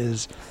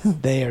 Is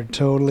they are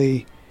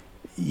totally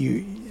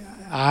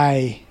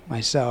I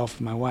myself,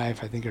 my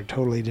wife, I think are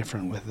totally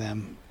different with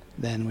them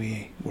than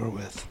we were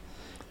with,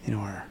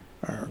 our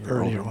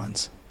earlier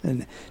ones.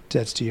 And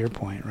that's to your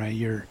point, right?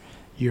 Your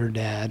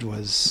dad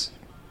was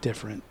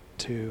different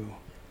to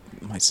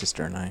my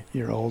sister and I.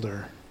 You're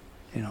older,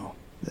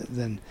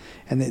 then,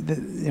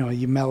 and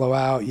you mellow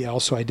out. You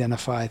also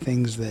identify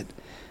things that,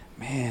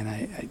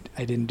 man,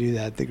 I didn't do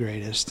that the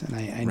greatest, and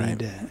I right.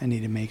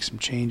 need to make some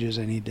changes.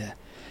 I need to,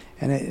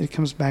 and it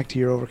comes back to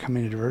your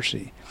overcoming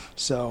adversity.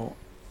 So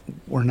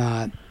we're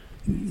not,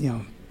 we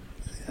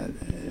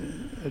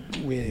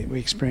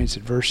experience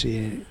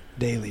adversity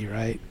daily,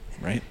 right?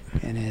 Right.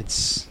 And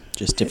it's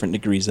just different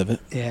degrees of it.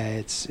 Yeah,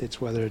 it's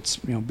whether it's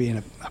being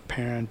a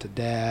parent, a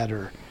dad,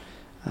 or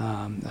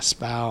a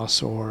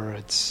spouse, or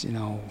it's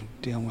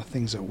dealing with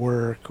things at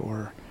work,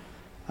 or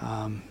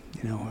an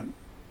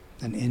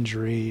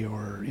injury,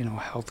 or a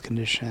health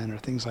condition, or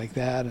things like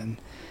that, and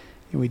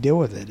we deal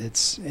with it.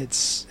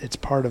 It's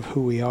part of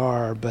who we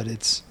are, but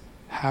it's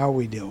how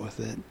we deal with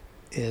it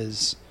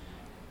is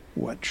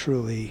what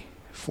truly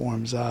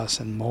forms us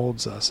and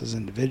molds us as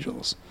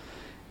individuals.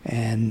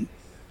 And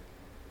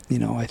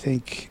I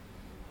think,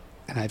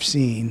 and I've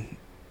seen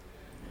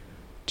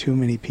too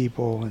many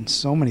people and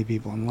so many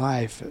people in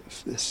life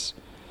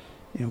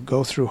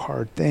go through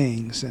hard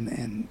things,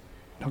 and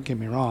don't get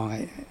me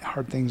wrong,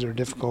 hard things are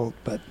difficult,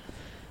 but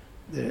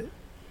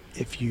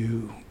if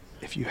you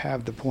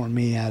have the poor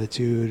me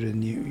attitude,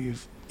 and you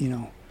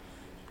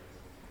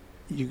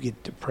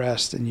get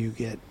depressed, and you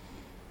get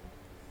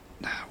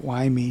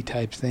why me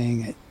type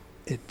thing,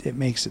 it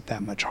makes it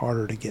that much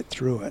harder to get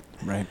through it.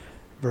 Right.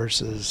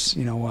 Versus,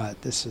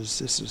 this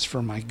is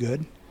for my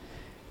good,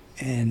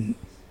 and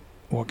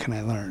what can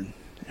I learn?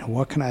 And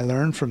what can I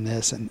learn from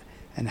this, and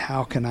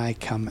how can I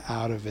come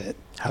out of it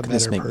how a can better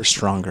this make person? Me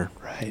stronger?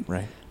 Right.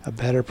 A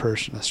better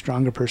person, a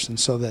stronger person,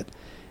 so that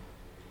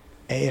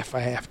if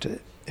I have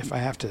to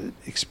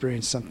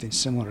experience something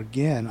similar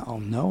again, I'll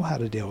know how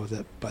to deal with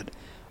it, but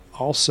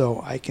also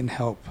I can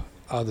help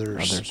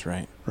others.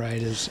 Right.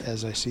 Right,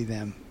 as I see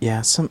them.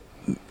 Yeah, some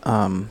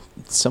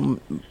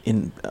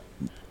in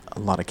a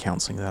lot of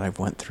counseling that I've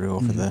went through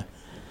over the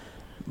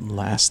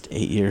last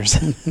 8 years.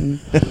 Something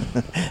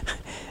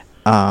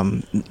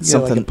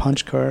like a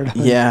punch card.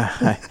 Yeah,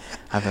 I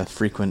have a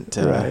frequent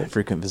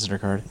visitor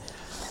card.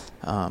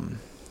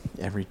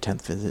 Every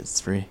 10th visit it's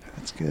free.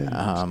 That's good.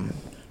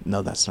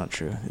 No, that's not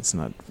true. It's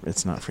not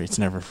free. It's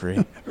never free.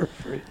 Never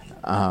free.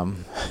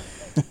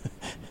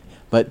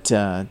 But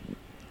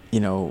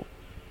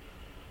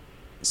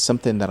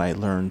something that I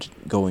learned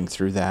going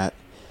through that,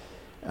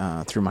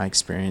 through my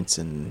experience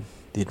and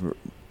the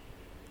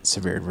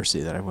severe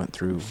adversity that I went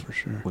through for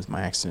sure with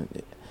my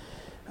accident,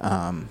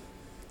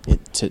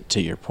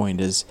 to your point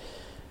is,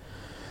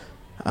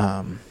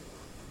 when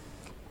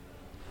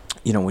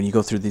you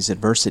go through these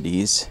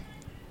adversities,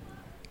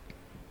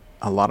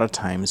 a lot of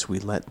times we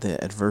let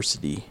the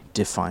adversity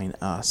define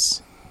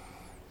us.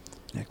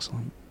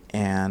 Excellent.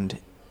 And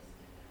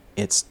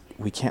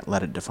we can't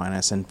let it define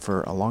us. And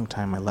for a long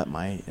time, I let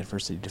my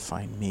adversity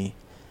define me.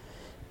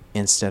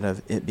 Instead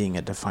of it being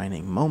a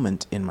defining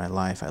moment in my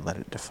life, I let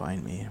it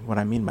define me. What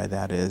I mean by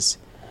that is,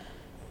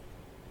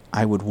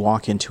 I would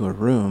walk into a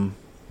room,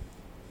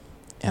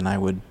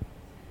 and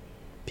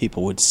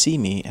people would see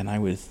me, and I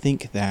would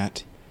think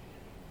that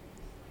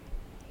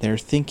they're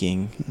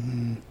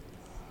thinking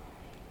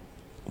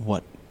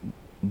what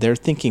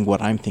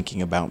I'm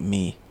thinking about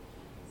me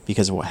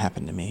because of what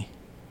happened to me,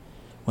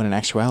 when in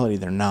actuality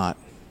they're not.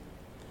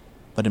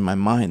 But in my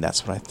mind,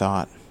 that's what I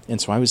thought. And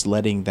so I was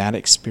letting that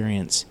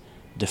experience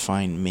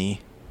define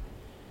me.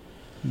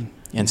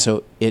 And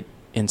so it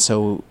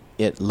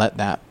let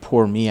that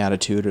poor me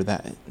attitude, or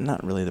that,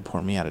 not really the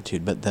poor me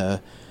attitude,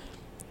 but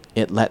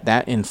it let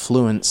that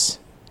influence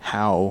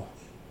how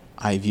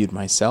I viewed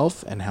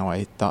myself and how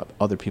I thought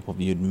other people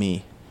viewed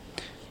me.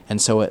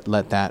 And so it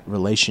let that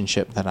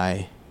relationship that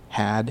I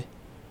had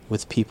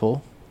with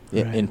people,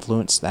 it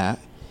influenced that.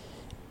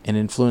 And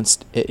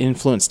it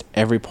influenced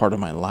every part of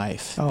my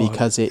life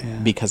because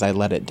I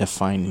let it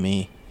define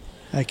me.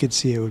 I could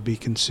see it would be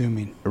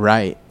consuming.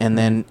 Right. And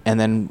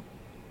then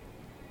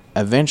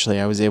eventually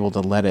I was able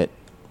to let it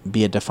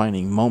be a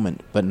defining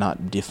moment, but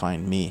not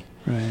define me.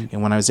 Right.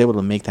 And when I was able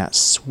to make that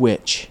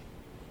switch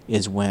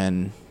is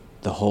when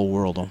the whole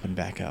world opened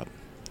back up.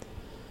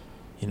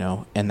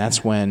 And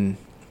that's when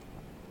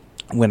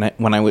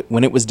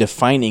it was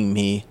defining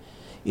me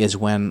is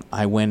when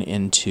I went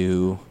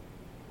into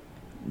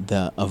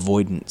the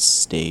avoidance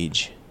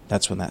stage.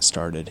 That's when that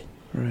started.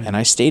 Right. And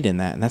I stayed in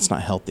that, and that's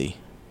not healthy.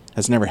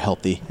 That's never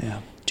healthy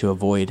to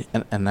avoid.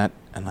 And I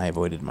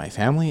avoided my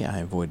family. I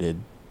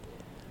avoided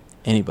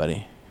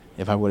anybody.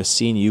 If I would have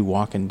seen you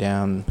walking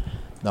down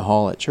the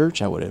hall at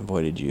church, I would have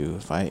avoided you.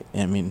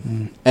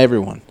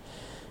 Everyone,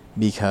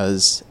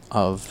 because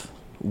of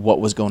what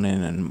was going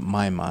in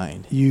my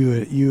mind.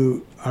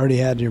 You already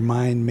had your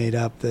mind made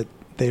up that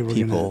they were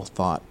people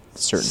thought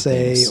certain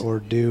say things. or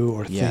do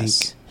or Yes.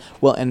 think.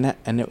 Well,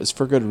 and it was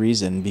for good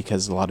reason,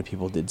 because a lot of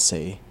people did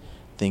say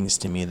things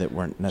to me that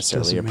weren't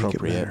necessarily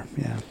appropriate.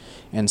 Yeah.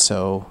 And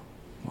so,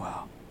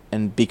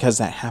 and because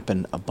that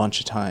happened a bunch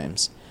of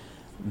times,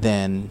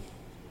 then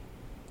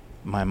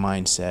my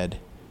mind said,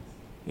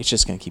 it's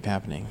just going to keep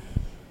happening.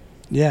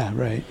 Yeah,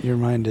 right. Your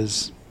mind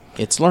is...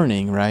 It's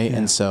learning, right? Yeah.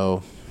 And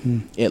so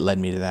it led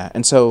me to that.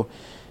 And so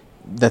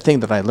the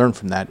thing that I learned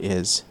from that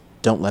is,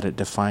 don't let it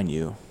define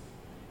you.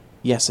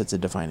 Yes, it's a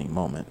defining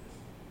moment.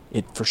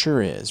 It for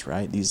sure is,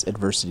 right? These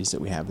adversities that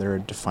we have, they're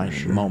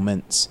defining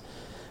moments,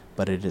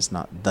 but it is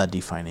not the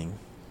defining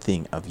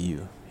thing of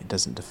you. It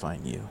doesn't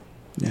define you.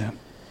 Yeah.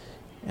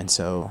 And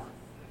so,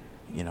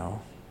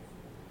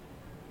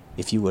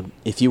 if you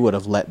would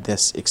have let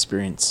this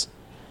experience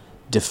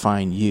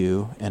define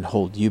you and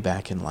hold you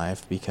back in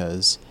life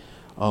because,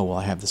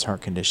 I have this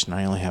heart condition,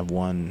 I only have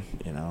one,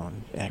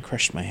 and I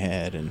crushed my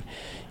head, and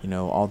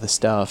all this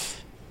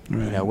stuff,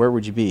 where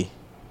would you be?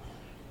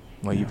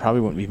 Well, you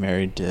probably wouldn't be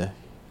married to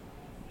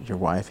your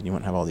wife, and you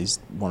wouldn't have all these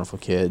wonderful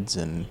kids,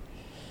 and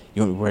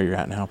you wouldn't be where you're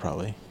at now,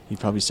 probably. You'd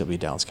probably still be a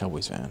Dallas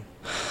Cowboys fan.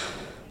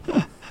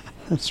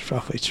 That's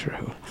probably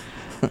true.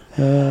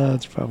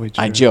 That's probably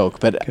true. I joke,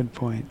 but... Good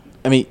point.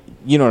 I mean,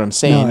 you know what I'm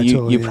saying?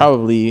 No, you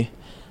probably,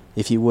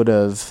 if you would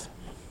have,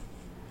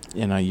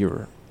 you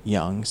were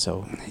young,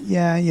 so...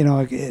 Yeah,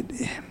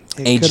 it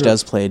age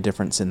does play a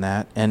difference in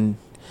that. And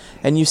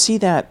you see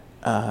that,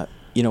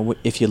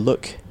 if you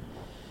look...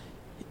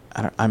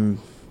 I'm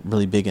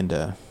really big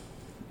into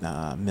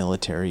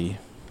military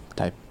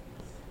type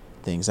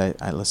things.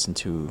 I listen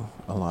to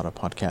a lot of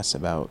podcasts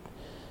about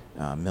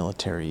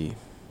military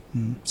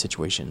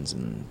situations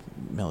and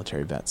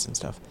military vets and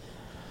stuff.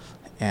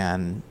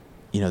 And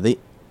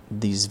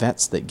these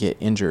vets that get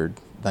injured,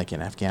 like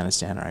in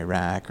Afghanistan or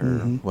Iraq or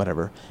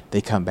whatever, they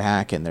come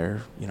back and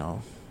they're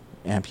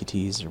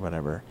amputees or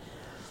whatever,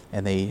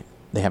 and they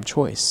have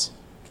choice.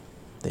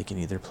 They can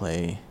either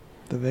play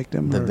the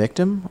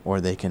victim,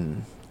 or they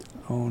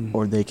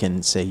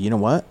can say, you know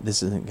what,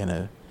 this isn't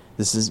gonna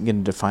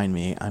define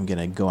me. I'm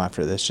gonna go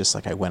after this just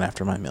like I went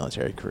after my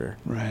military career.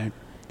 Right.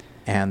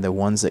 And the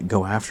ones that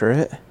go after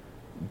it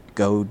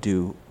go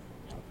do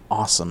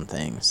awesome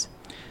things.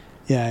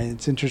 Yeah,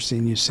 it's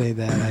interesting you say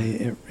that.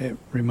 It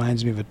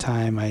reminds me of a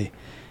time I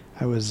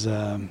was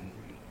a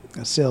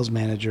sales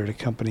manager at a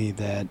company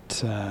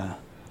that I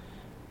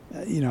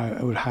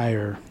would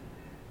hire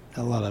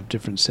a lot of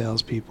different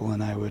salespeople,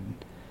 and I would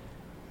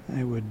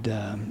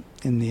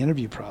in the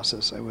interview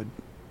process I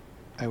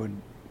would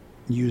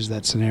use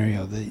that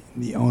scenario,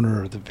 the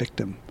owner or the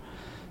victim.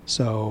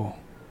 So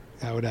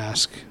I would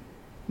ask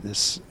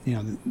this,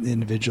 the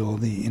individual,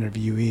 the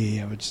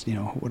interviewee, I would,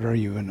 what are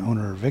you, an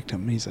owner or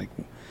victim? And he's like,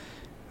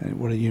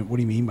 what do you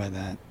mean by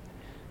that?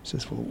 He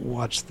says, well,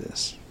 watch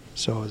this.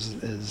 So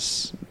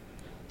as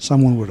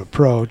someone would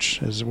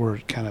approach, as we're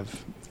kind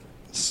of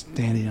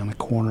standing on a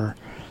corner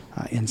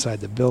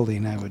inside the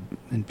building,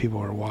 and people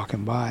are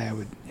walking by, I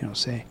would,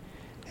 say,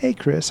 hey,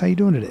 Chris, how you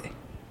doing today?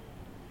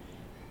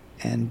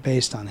 And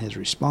based on his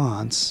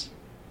response,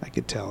 I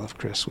could tell if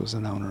Chris was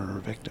an owner or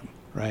a victim,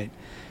 right?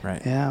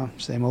 Right. Yeah,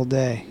 same old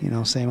day,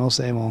 same old.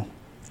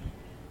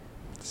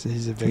 So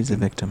he's a victim. He's a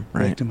victim,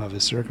 right? Victim of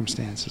his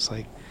circumstances.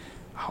 Like,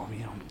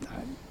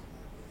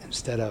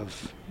 instead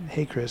of,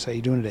 hey, Chris, how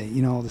you doing today?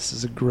 This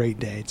is a great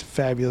day. It's a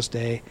fabulous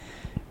day.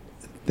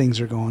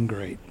 Things are going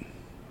great.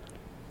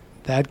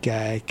 That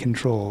guy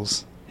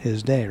controls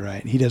his day,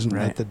 right? He doesn't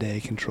Right. let the day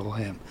control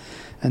him.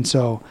 And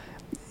so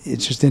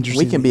it's just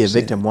interesting. We can that be you a say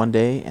victim one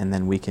day, and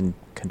then we can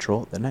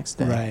control it the next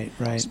day. Right,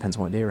 right. Just depends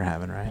on what day we're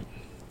having, right?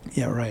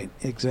 Yeah, right,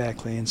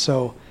 exactly. And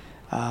so,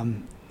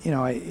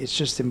 it's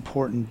just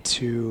important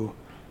to,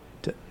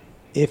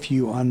 if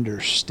you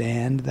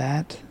understand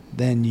that,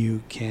 then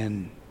you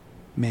can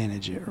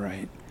manage it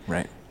right.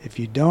 Right. If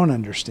you don't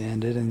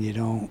understand it and you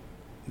don't,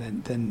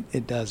 then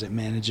it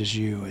manages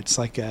you. It's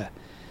like a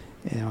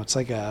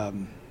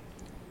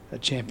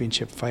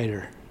championship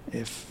fighter.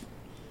 If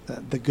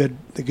the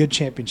good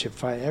championship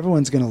fight,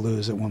 everyone's going to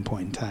lose at one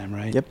point in time,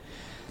 right? Yep.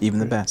 Even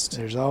the best.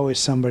 There's always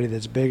somebody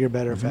that's bigger,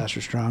 better, Mhm.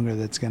 faster, stronger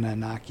that's going to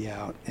knock you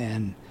out,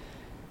 and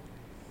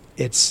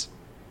it's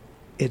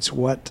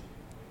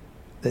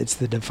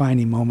the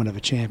defining moment of a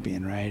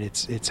champion, right?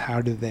 It's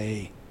how do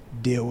they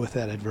deal with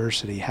that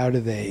adversity? How do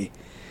they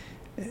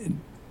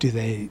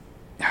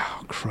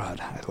oh crud,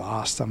 I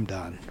lost, I'm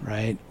done,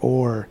 right?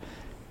 Or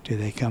do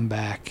they come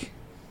back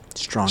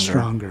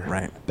stronger,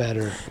 Right.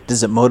 better?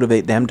 Does it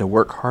motivate them to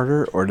work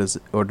harder, or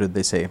do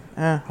they say,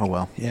 oh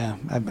well? Yeah,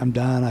 I'm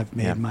done. I've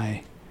made Yeah.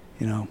 my,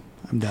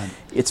 I'm done.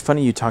 It's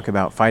funny you talk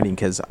about fighting,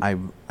 because I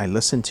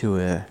listened to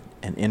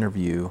an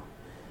interview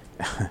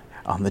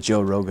on the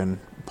Joe Rogan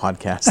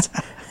podcast.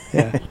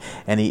 Yeah.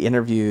 And he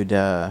interviewed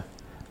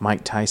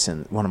Mike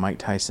Tyson, one of Mike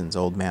Tyson's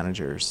old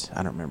managers.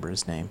 I don't remember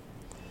his name,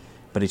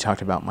 but he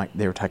talked about Mike.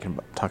 They were talking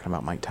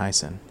about Mike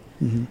Tyson,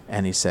 Mm-hmm.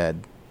 and he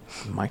said,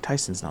 Mike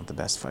Tyson's not the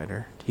best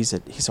fighter. He's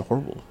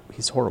horrible.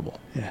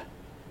 Yeah.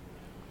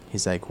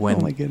 He's like, when,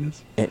 Oh my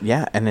goodness.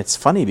 yeah, and it's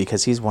funny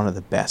because he's one of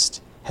the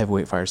best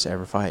heavyweight fighters to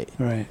ever fight.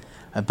 Right.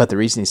 But the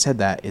reason he said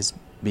that is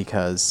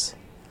because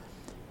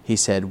he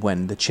said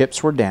when the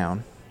chips were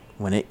down,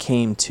 when it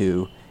came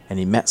to, and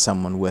he met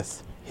someone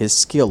with his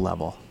skill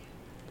level,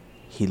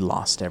 he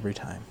lost every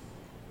time.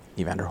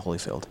 Evander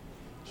Holyfield,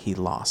 he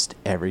lost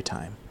every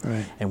time.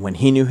 Right. And when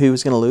he knew he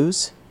was going to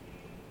lose,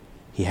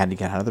 he had to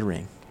get out of the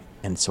ring.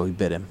 And so he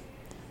bid him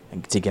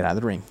to get out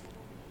of the ring.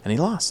 And he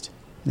lost.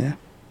 Yeah.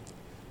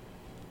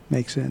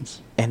 Makes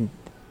sense. And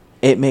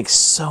it makes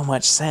so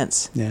much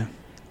sense. Yeah.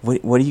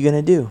 What are you going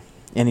to do?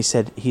 And he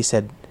said,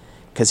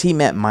 because he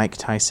met Mike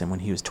Tyson when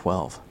he was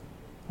 12.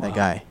 That Wow.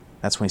 guy.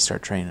 That's when he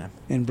started training him.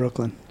 In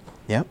Brooklyn.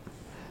 Yep.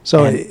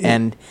 So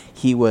and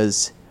he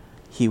was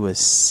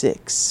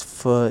 6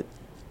 foot,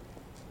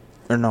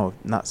 or no,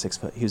 not 6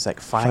 foot. He was like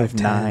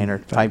 5'9" or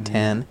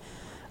 5'10",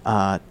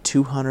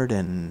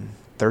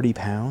 230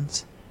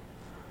 pounds.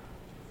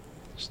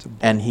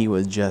 And he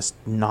was just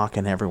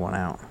knocking everyone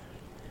out.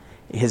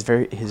 His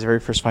very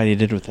first fight he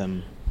did with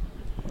him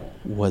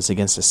was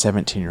against a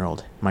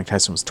 17-year-old. Mike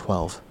Tyson was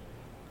 12.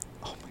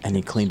 Oh my And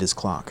he goodness. cleaned his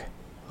clock.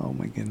 Oh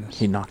my goodness.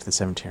 He knocked the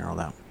 17-year-old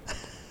out.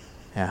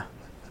 Yeah.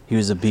 He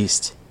was a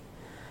beast.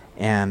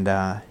 And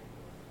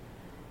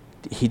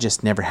he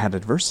just never had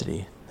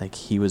adversity. Like,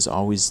 he was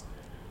always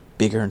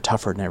bigger and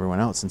tougher than everyone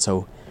else. And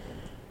so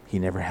he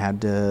never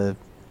had to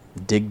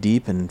dig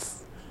deep and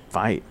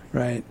fight.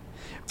 Right.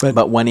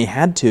 But when he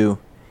had to,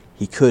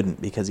 he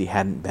couldn't because he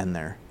hadn't been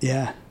there.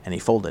 Yeah. And he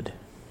folded.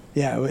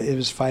 Yeah, it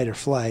was fight or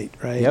flight,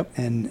 right? Yep.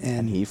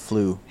 And he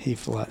flew. He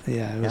flew.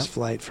 Yeah, it was Yep.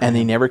 flight for And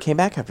he him. never came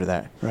back after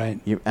that. Right.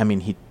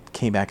 He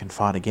came back and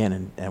fought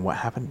again. And what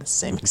happened? The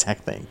same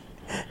exact thing.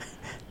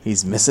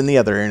 He's missing the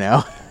other ear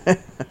now.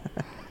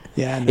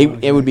 Yeah. No, It would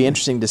be exactly.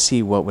 interesting to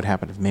see what would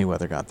happen if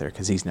Mayweather got there,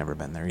 because he's never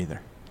been there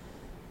either.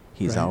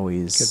 He's Right.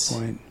 always Good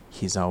point.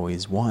 He's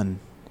always won,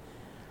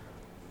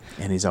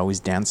 and he's always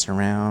dancing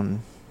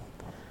around,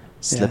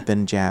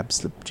 slipping jab,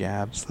 slip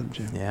jab. Slim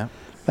Jim. Yeah.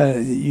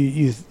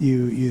 You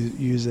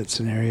use that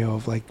scenario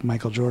of like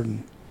Michael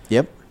Jordan.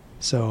 Yep.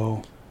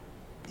 So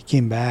he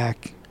came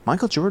back.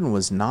 Michael Jordan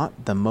was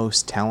not the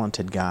most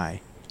talented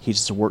guy. He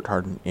just worked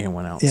harder than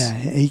anyone else. Yeah,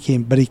 he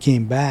came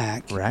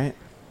back, Right.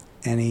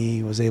 and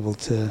he was able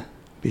to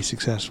be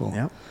successful.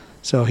 Yep.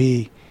 So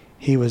he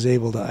was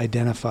able to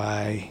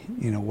identify,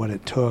 what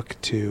it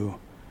took to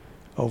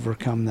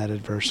overcome that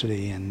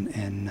adversity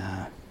and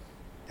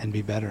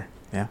be better.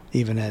 Yeah.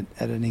 Even at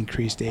an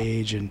increased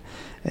age, and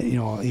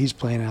he's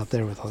playing out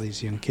there with all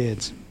these young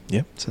kids.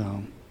 Yep.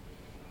 So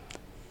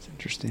it's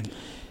interesting.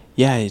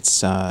 Yeah,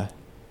 it's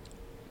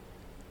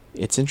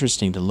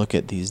interesting to look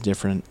at these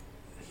different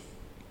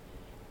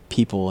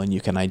people, and you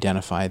can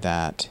identify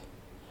that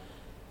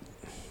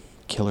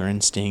killer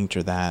instinct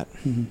or that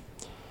Mhm.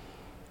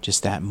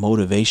 just that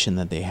motivation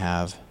that they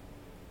have.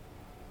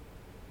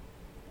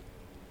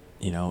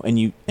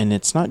 And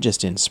it's not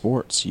just in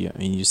sports.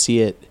 You see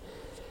it.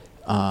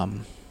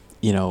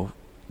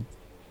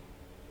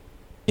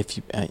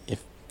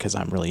 Because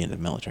I'm really into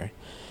the military.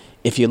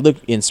 If you look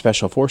in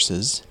special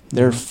forces,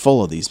 they're Mhm.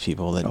 full of these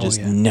people that Oh, just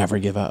yeah. never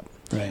give up.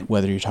 Right.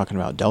 Whether you're talking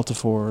about Delta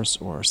Force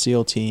or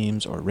SEAL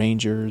teams or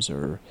Rangers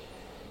or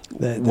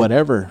That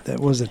whatever. That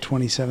was it.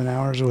 27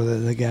 hours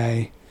with the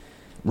guy.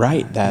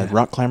 Right, that yeah.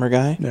 rock climber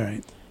guy. All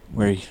right.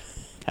 Where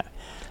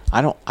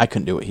I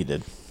couldn't do what he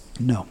did.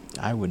 No.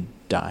 I would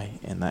die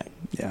in that.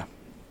 Yeah.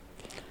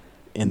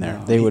 in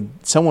there. No,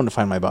 Someone would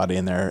find my body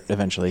in there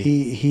eventually.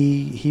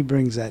 He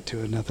brings that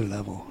to another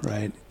level,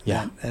 right?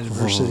 Yeah. That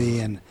adversity,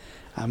 and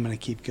I'm going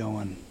to keep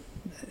going.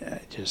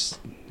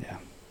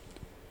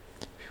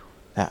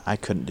 I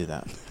couldn't do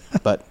that,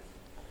 but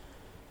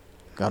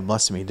God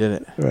bless him, he did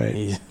it. Right.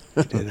 He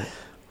Did it.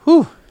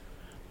 Whew.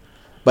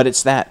 But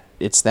it's that.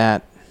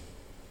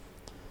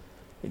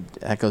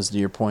 That goes to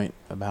your point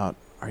about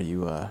are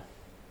you an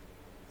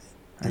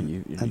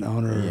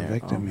owner or a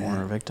victim?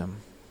 Owner or victim.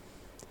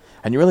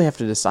 And you really have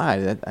to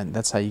decide that, and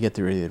that's how you get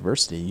through the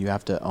adversity. You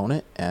have to own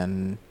it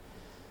and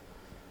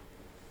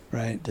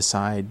Right.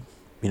 decide.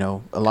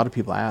 A lot of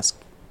people ask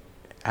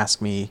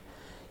me,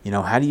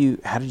 how did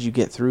you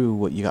get through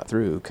what you got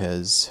through?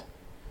 Because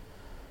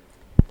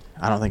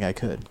I don't think I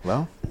could.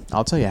 Well,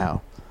 I'll tell you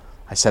how.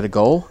 I set a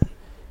goal,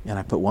 and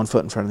I put one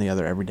foot in front of the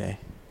other every day.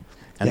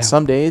 And Yeah.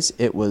 some days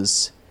it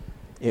was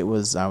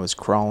I was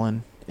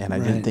crawling, and I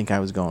didn't Right. think I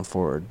was going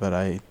forward, but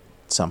I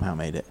somehow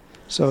made it.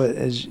 So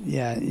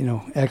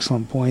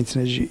excellent points.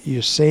 And as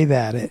you say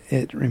that,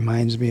 it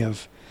reminds me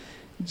of,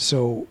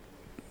 so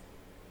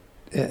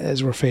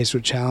as we're faced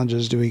with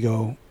challenges, do we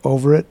go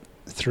over it,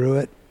 through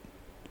it,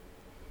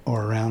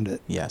 or around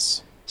it?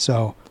 Yes.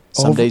 So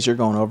Some days you're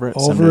going over it,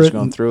 some over days it you're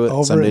going and- through it,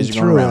 over some it days and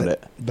you're going through around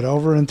it. it. But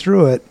over and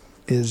through it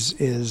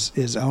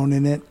is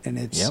owning it, and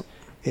Yep.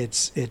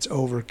 it's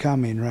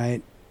overcoming,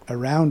 right?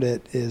 Around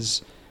it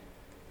is,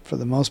 for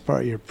the most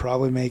part, you're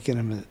probably making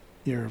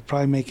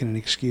an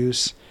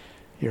excuse.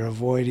 You're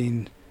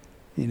avoiding,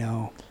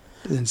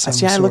 in some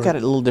See, I look sort- at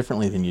it a little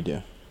differently than you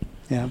do.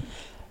 Yeah.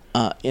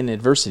 In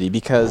adversity,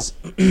 because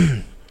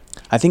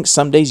I think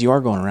some days you are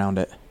going around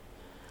it.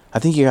 I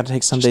think you got to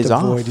take some Just days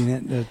off. avoiding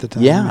it at the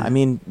time. Yeah, I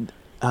mean,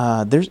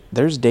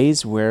 there's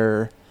days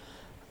where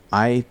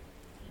I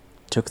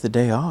took the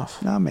day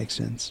off, No, it makes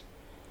sense.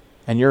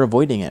 and you're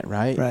avoiding it,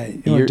 right? Right. You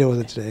want You're- to deal with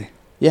it today.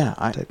 Yeah,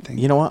 type thing.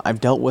 You know what? I've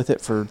dealt with it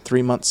for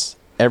 3 months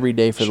every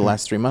day for the Sure.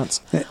 last 3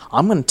 months. Eh,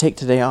 I'm going to take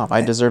today off.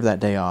 I deserve that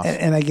day off.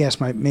 And I guess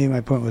maybe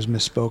my point was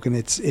misspoken.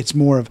 It's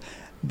more of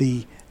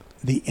the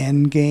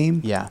end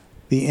game. Yeah,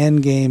 The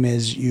end game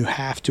is you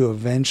have to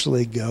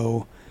eventually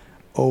go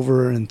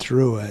over and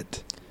through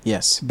it.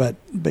 yes. But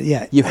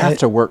yeah, You have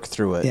to work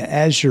through it. Yeah,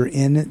 as you're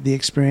in the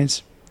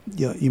experience,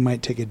 you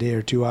might take a day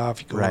or two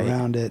off. You go Right.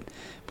 around it,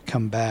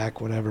 come back,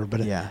 whatever.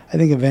 But Yeah. I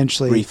think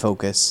eventually,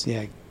 Refocus.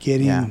 yeah,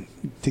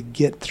 to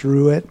get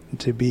through it,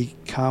 to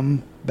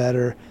become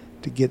better,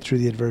 to get through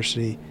the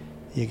adversity,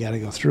 you got to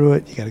go through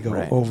it. You got to go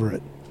Right. over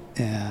it.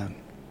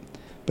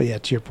 But yeah,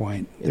 to your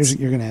point,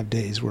 you're going to have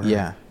days where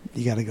Yeah.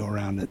 you got to go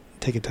around it,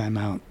 take a time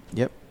out.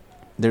 Yep.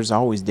 There's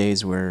always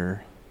days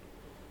where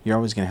you're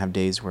always going to have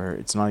days where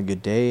it's not a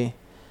good day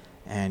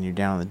and you're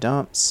down in the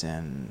dumps,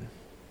 and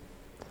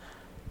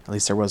at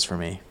least there was for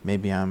me.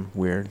 Maybe I'm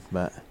weird,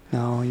 but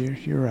No,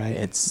 you're right.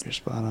 It's- you're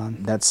spot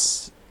on.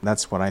 that's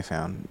what I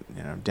found.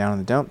 Down in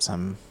the dumps,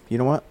 you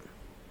know what?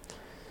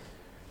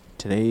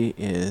 Today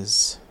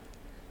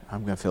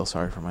I'm going to feel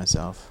sorry for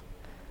myself,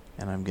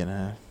 and I'm going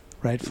to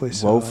Rightfully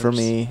so. woe for I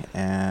just- me,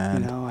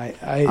 and I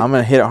I'm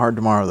going to hit it hard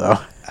tomorrow, though.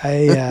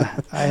 I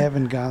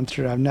haven't gone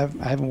through. I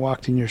haven't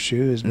walked in your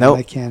shoes. But Nope.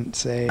 I can't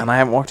say. And I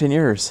haven't walked in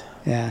yours,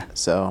 Yeah,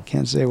 so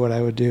can't say what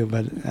I would do,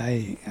 but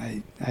I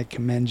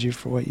commend you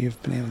for what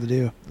you've been able to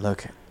do.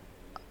 look,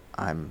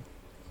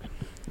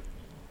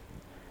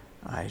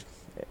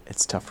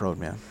 it's a tough road,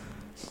 man.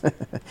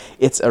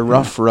 It's a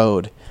rough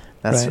road.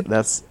 Right.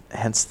 That's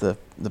hence the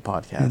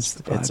podcast. Hence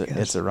the podcast.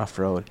 It's a rough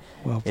road.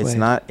 Well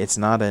played. It's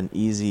not an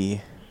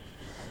easy.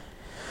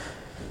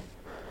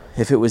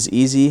 If it was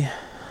easy,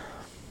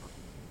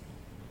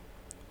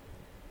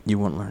 you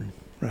wouldn't learn.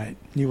 Right.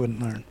 You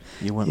wouldn't learn.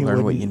 You wouldn't You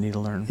learn what you wouldn't- need to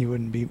learn. You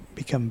wouldn't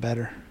become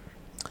better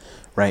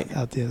Right.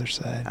 out the other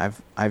side.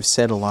 I've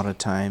said a lot of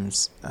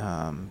times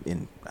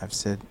I've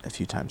said a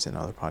few times in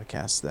other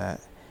podcasts that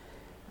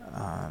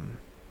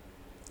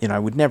I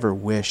would never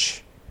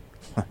wish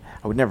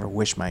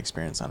my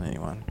experience on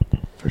anyone.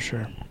 For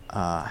sure.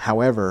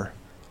 However,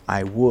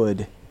 I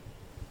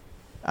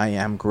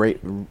am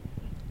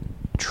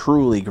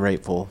truly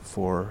grateful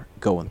for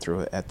going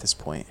through it at this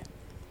point,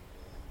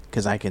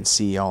 because I can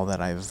see all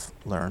that I've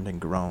learned and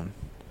grown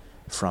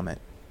from it.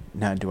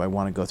 Now, do I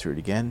want to go through it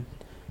again?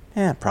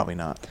 Probably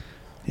not.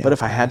 Yeah, But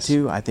if I had pass.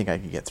 to, I think I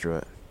could get through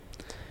it.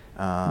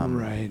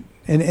 Right.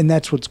 And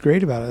that's what's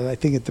great about it. I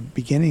think at the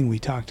beginning we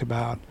talked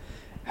about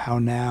how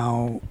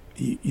now,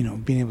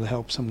 being able to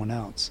help someone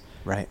else.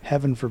 Right.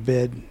 Heaven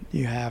forbid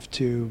you have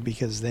to,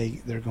 because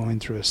they're going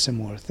through a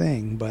similar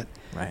thing, but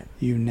Right.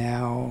 you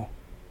now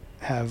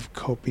have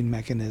coping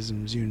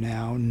mechanisms. You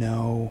now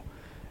know,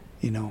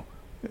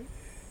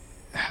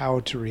 how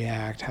to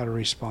react, how to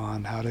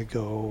respond, how to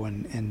go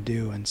and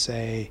do and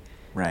say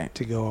Right.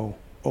 to go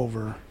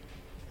over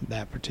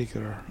that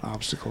particular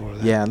obstacle or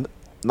that. Yeah.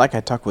 Like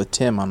I talked with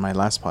Tim on my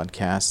last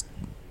podcast,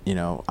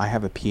 I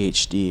have a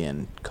PhD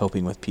in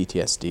coping with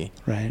PTSD.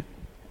 Right.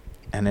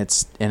 And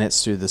it's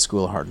through the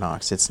School of Hard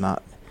Knocks. It's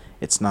not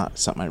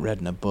something I read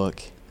in a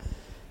book.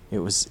 It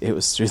was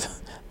through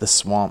the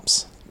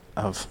swamps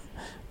of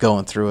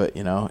going through it,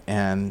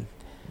 and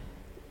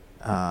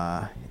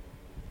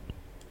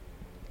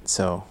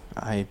So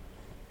I've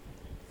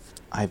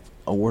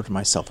awarded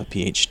myself a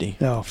PhD.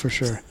 No, for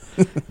sure.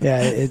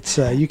 Yeah, it's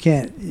you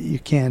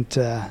can't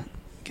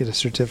get a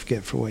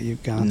certificate for what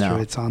you've gone through.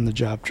 It's on the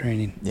job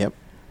training. Yep.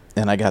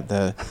 And I got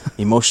the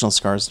emotional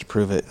scars to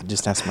prove it.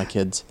 Just ask my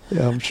kids.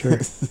 Yeah, I'm sure.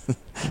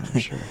 I'm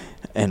sure.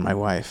 And my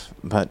wife.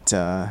 But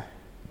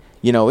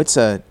it's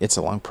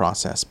a long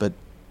process, but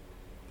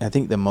I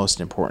think the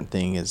most important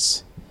thing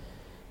is,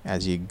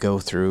 as you go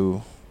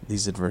through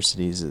these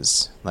adversities,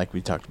 is like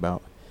we talked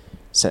about,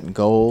 setting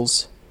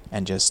goals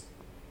and just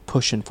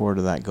pushing forward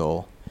to that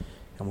goal.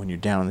 And when you're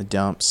down in the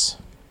dumps,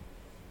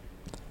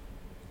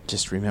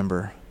 just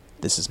remember,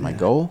 this is my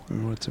goal.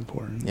 Remember what's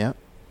important. Yep.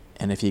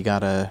 And if you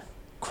gotta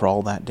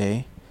crawl that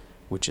day,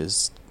 which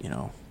is,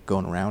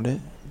 going around it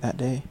that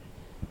day,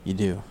 you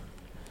do.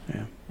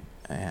 Yeah.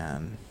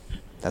 And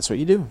that's what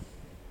you do.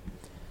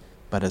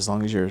 But as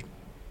long as you're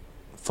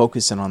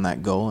focusing on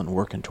that goal and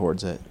working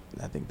towards it,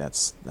 I think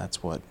that's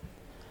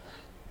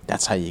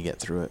how you get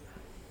through it.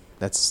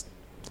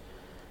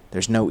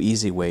 There's no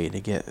easy way to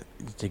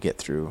get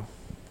through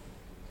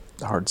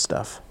the hard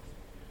stuff.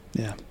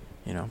 Yeah.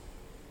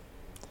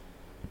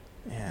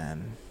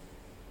 And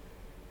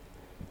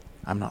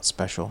I'm not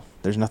special.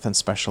 There's nothing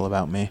special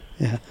about me.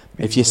 Yeah.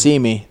 If you see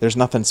me, there's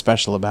nothing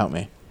special about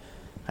me.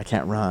 I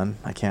can't run.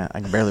 I can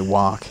barely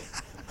walk.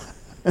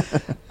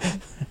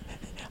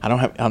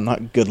 I'm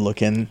not good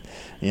looking,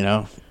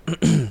 I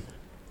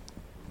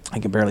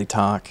can barely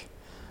talk.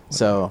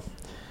 So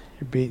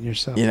you're beating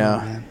yourself up,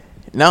 man.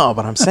 No,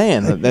 but I'm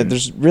saying that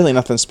there's really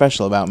nothing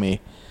special about me.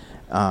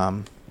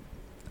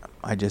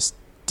 I just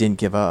didn't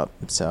give up.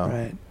 So,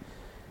 right.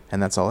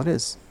 And that's all it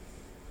is.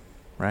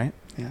 Right?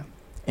 Yeah.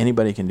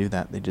 Anybody can do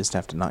that. They just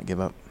have to not give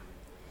up.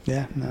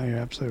 Yeah, no, you're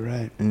absolutely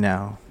right.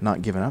 Now,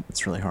 not giving up,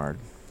 it's really hard.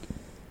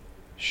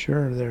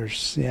 Sure,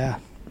 yeah.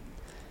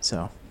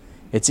 So,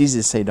 it's easy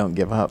to say don't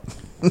give up.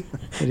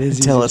 It is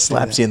until it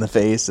slaps you in the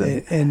face.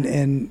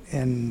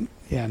 And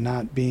yeah,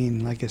 not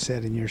being, like I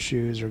said, in your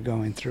shoes or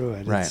going through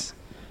it. Right. It's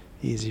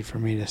easy for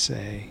me to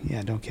say,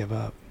 yeah, don't give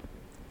up.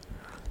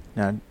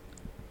 Now,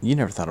 you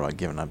never thought about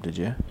giving up, did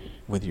you,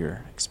 with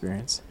your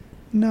experience?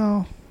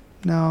 No,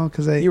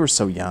 because you were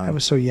so young. I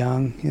was so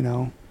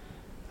young,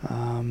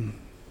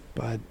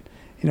 but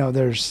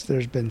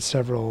there's been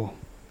several,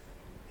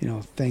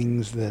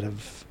 things that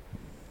have,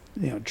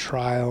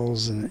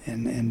 trials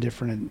and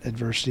different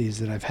adversities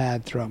that I've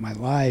had throughout my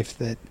life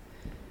that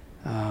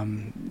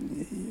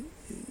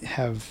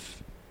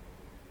have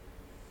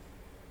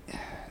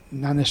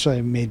not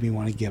necessarily made me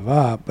want to give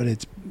up, but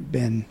it's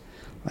been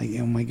like,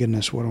 oh my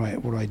goodness, what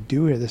do I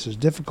do here? This is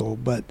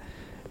difficult, but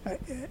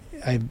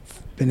I've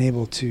been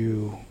able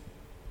to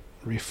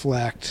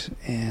reflect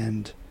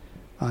and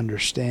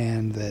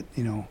understand that,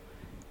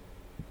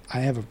 I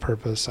have a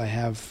purpose. I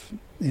have,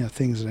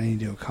 things that I need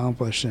to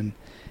accomplish, and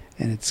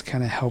it's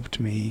kind of helped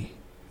me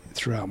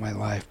throughout my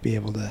life be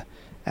able to,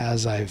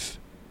 as I've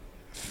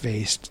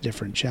faced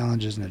different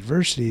challenges and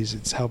adversities,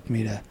 it's helped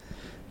me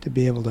to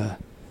be able to,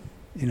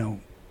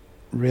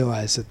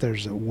 realize that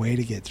there's a way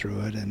to get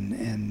through it,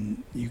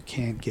 and you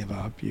can't give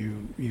up.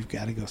 You've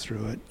got to go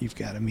through it. You've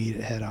got to meet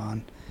it head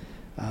on.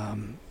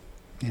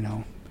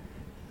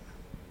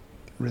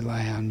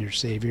 Rely on your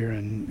Savior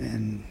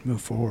and move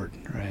forward,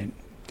 right?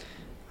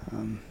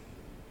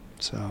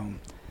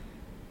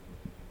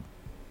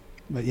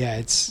 But yeah,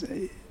 it's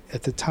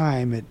at the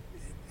time, it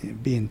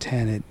being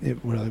 10, it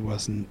really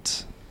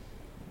wasn't,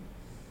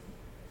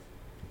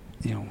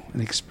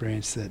 an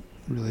experience that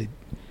really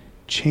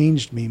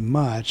changed me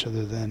much,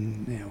 other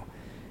than,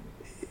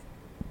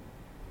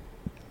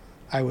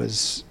 I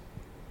was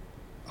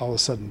all of a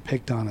sudden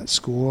picked on at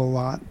school a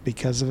lot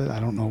because of it. I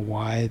don't know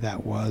why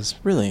that was.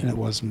 Really? And it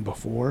wasn't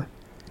before.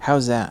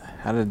 How's that?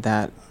 How did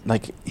that,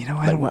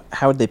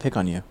 how would they pick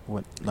on you?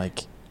 What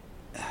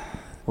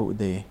would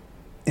they?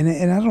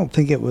 And I don't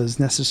think it was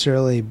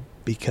necessarily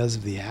because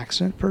of the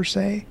accident per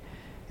se.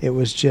 It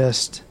was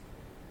just.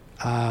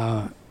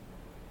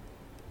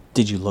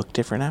 Did you look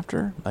different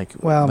after?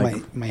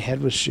 My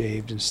head was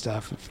shaved and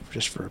stuff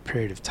just for a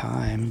period of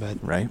time, but.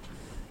 Right.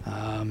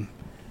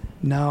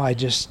 No, I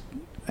just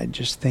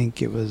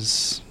think it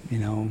was,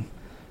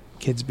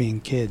 kids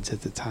being kids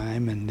at the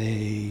time, and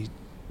they,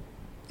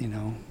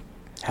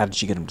 How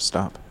did you get them to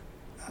stop?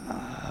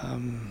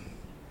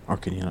 Or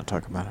can you not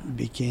talk about it?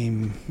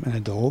 Became an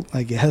adult,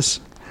 I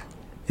guess.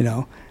 I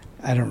don't.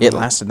 It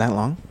lasted that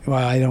long? Well,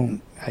 I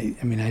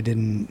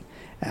didn't.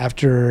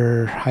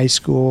 After high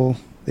school,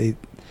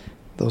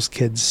 those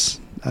kids,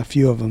 a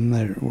few of them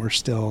that were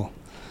still,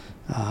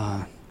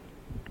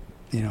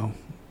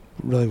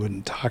 really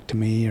wouldn't talk to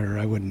me, or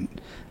I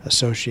wouldn't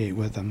associate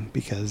with them,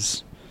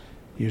 because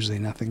usually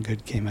nothing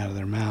good came out of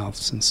their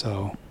mouths, and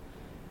so.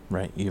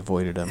 Right, you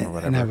avoided them or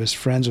whatever. And I was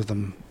friends with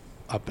them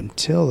up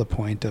until the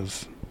point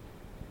of.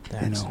 The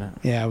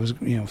accident. I was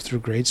through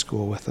grade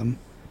school with them,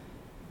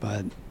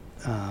 but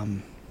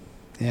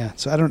yeah.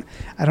 So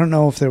I don't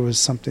know if there was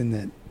something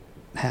that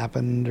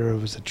happened or it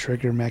was a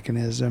trigger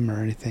mechanism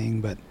or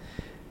anything, but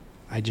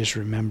I just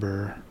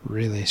remember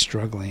really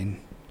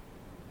struggling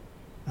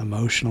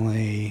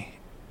emotionally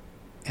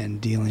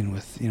and dealing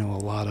with, a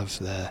lot of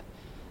the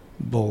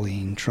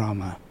bullying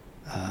trauma.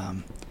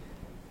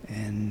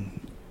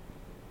 And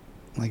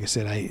like I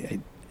said, I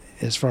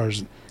as far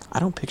as... I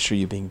don't picture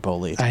you being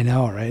bullied. I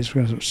know, right?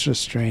 It's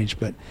just strange,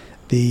 but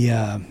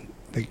the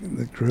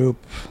group...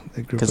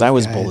 Because I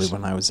was bullied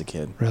when I was a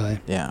kid. Really?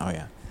 Yeah, oh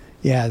yeah.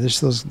 Yeah,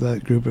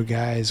 the group of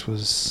guys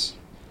was,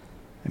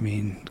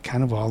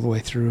 kind of all the way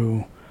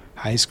through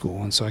high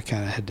school, and so I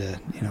kind of had to,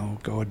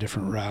 go a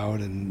different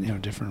route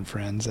and, different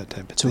friends, that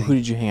type of thing. So who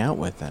did you hang out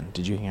with then?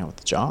 Did you hang out with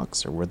the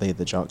jocks, or were they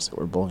the jocks that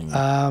were bullying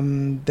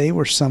you? They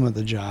were some of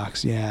the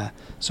jocks, yeah.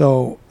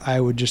 So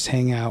I would just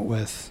hang out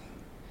with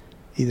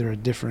either a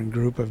different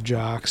group of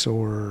jocks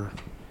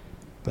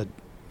but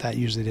that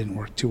usually didn't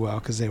work too well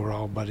because they were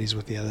all buddies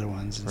with the other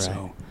ones, and right.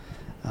 So,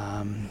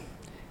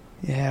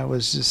 it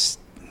was just...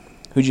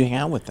 Who'd you hang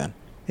out with then?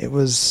 It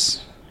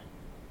was...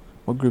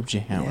 What group did you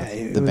hang out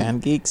with? The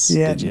band geeks?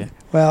 Yeah. Did you?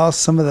 Well,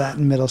 some of that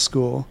in middle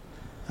school.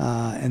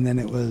 And then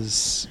it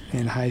was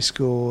in high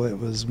school, it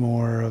was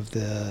more of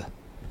the,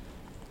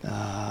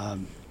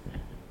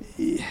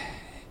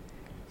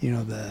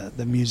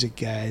 the music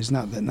guys,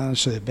 not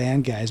necessarily the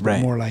band guys, but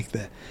right. more like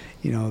the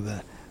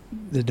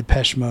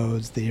Depeche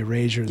Modes, the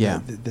Erasure,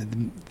 yeah.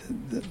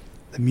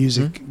 the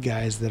music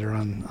guys that are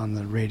on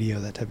the radio,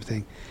 that type of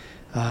thing.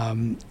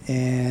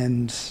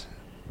 And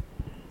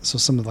so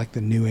some of like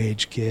the new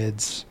age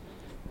kids,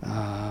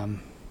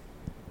 and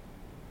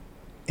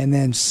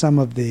then some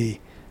of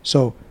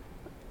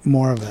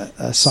more of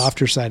a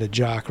softer side of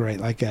jock, right?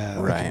 Like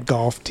a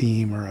golf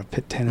team or a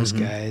pit tennis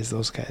guys,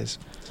 those guys.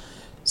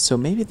 So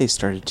maybe they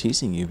started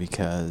teasing you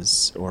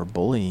or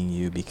bullying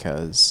you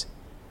because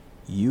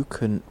you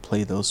couldn't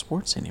play those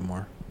sports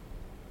anymore.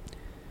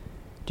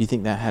 Do you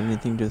think that had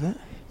anything to do with it?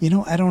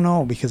 I don't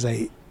know, because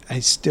I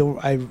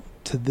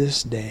to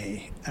this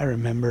day, I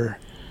remember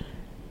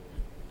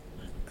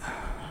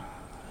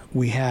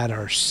we had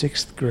our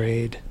 6th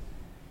grade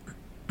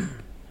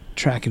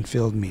track and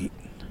field meet,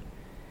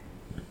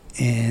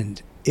 and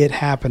it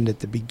happened at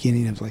the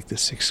beginning of like the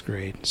 6th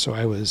grade. So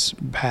I was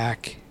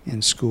back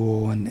in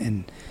school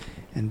and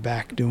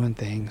back doing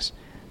things,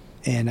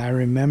 and I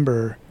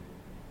remember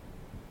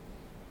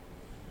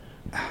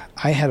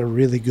I had a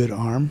really good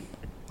arm,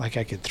 like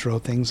I could throw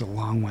things a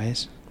long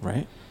ways.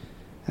 Right.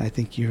 I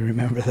think you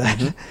remember that.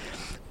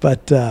 Mm-hmm.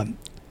 But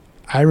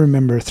I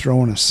remember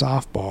throwing a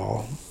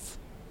softball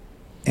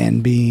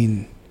and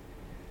being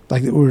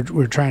like,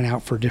 we're trying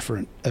out for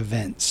different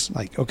events.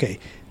 Like, okay,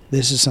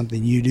 this is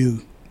something you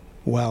do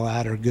well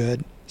at or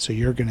good, so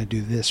you're going to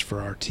do this for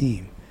our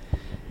team.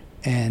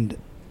 And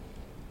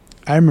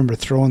I remember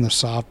throwing the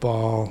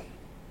softball,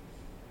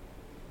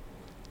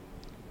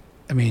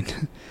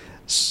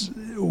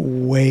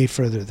 way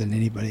further than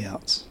anybody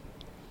else.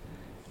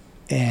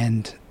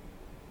 And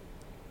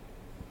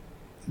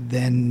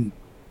then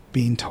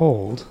being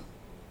told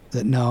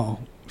that no,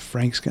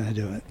 Frank's going to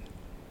do it.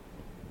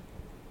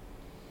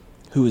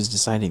 Who was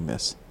deciding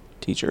this?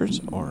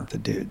 Teachers or? The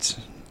dudes.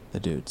 The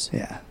dudes.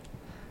 Yeah.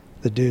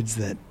 The dudes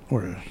that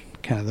were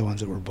kind of the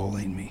ones that were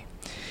bullying me.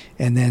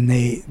 And then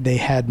they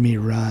had me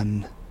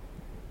run,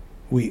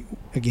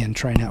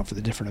 trying out for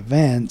the different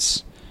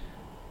events.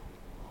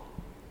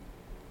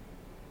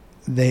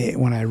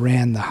 When I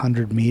ran the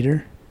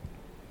 100-meter,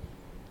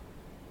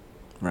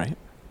 right,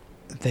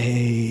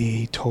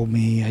 they told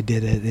me I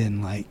did it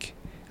in I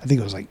think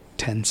it was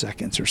 10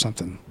 seconds or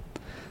something,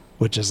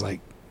 which is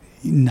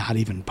not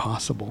even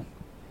possible,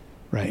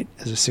 right,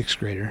 as a 6th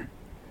grader.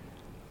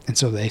 And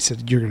so they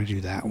said, you're going to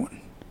do that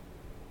one.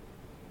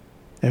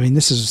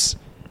 This is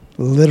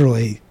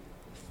literally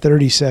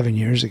 37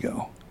 years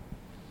ago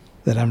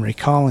that I'm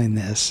recalling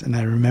this, and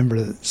I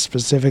remember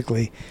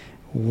specifically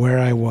where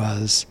I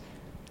was.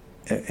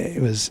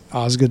 It was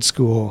Osgood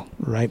School,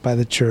 right by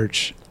the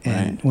church,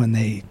 and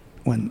right.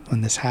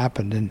 when this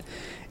happened, and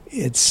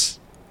it's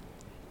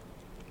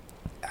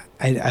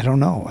I don't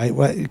know.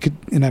 The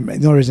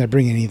only reason I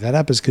bring any of that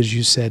up is because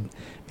you said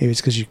maybe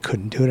it's because you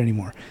couldn't do it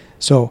anymore.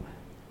 So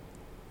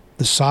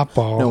the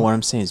softball. No, what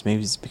I'm saying is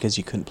maybe it's because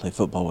you couldn't play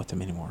football with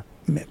them anymore.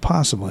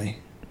 Possibly,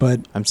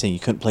 but I'm saying you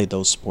couldn't play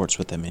those sports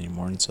with them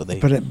anymore, and so they.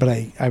 But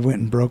I went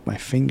and broke my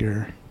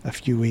finger a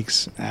few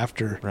weeks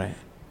after. Right.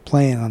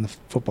 Playing on the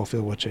football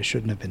field, which I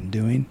shouldn't have been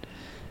doing.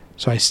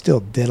 So I still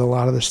did a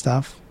lot of the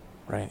stuff.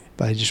 Right.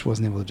 But I just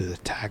wasn't able to do the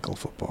tackle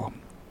football.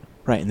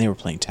 Right, and they were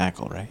playing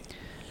tackle, right?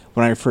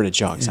 When I refer to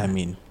jocks, I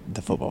mean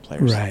the football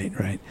players.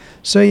 Right.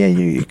 So,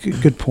 yeah,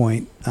 good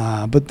point.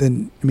 But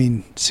then,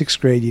 6th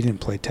grade, you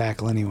didn't play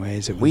tackle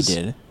anyways. We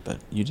did, but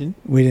you didn't?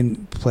 We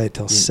didn't play it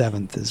till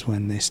 7th is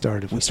when they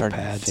started with the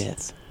pads. We started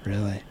 5th.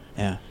 Really?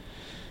 Yeah.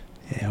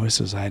 Yeah, this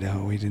was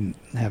Idaho. We didn't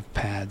have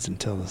pads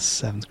until the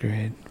 7th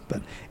grade.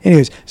 But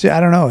anyways, so I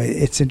don't know.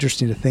 It's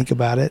interesting to think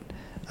about it.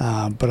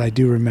 But I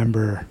do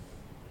remember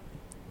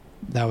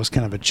that was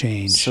kind of a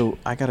change. So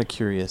I'm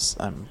curious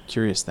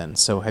then.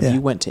 So have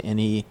you went to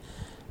any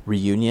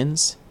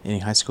reunions, any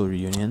high school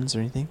reunions or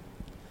anything?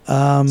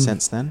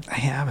 since then? I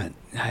haven't.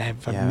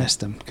 I've Yeah. missed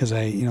them because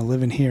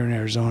living here in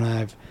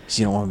Arizona, Because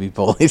you don't want to be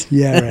bullied.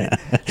 Yeah,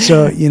 right.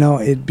 So,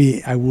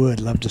 I would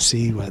love to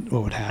see what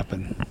would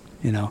happen.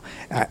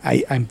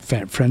 I'm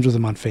friends with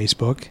them on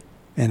Facebook,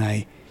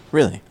 and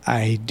Really?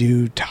 I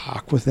do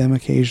talk with them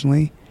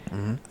occasionally,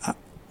 Mm-hmm.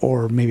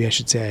 or maybe I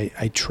should say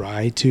I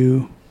try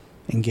to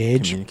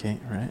engage, Communicate,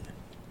 right?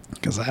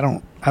 because I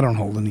don't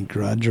hold any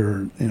grudge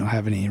or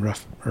have any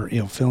rough or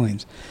ill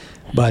feelings.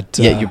 But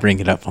Yeah, you bring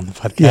it up on the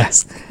podcast.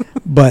 Yes,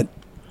 but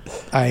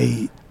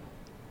I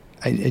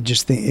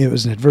just think it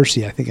was an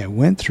adversity I think I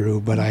went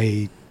through, but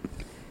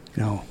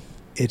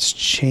it's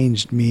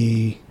changed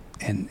me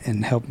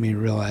and helped me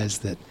realize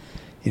that,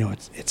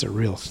 it's a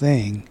real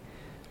thing,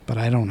 but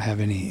I don't have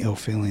any ill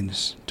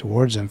feelings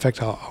towards them. In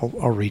fact, I'll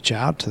reach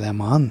out to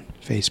them on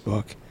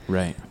Facebook,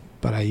 Right.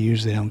 but I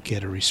usually don't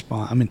get a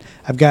response. I mean,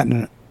 I've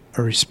gotten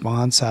a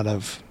response out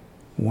of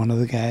one of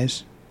the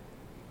guys,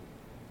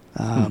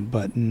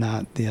 but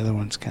not the other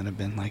one's kind of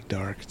been like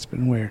dark. It's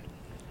been weird.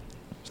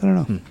 So I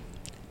don't know.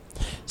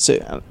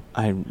 So,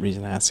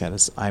 reason I ask that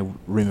is I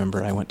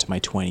remember I went to my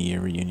 20-year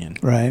reunion.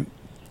 Right.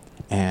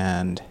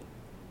 And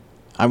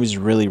I was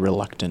really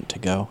reluctant to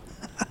go.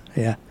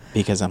 Yeah.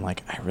 Because I'm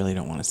like, I really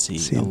don't want to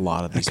see a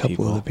lot of these people. A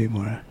couple of the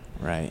people. Right.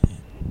 Right.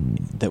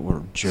 That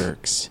were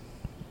jerks.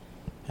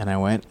 And I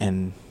went,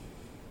 and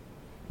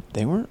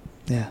they weren't.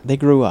 Yeah. They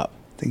grew up.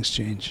 Things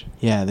change.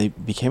 Yeah, they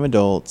became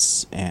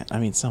adults. And I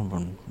mean, some of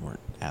them weren't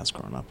as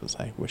grown up as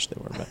I wish they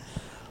were, but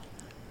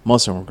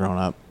most of them were grown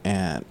up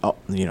and,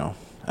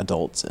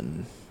 adults.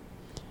 And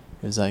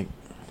it was like,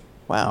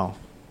 wow.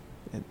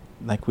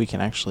 Like, we can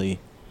actually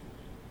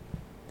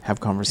have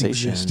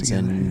conversations, together,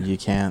 and yeah. you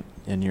can't,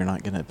 and you're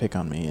not going to pick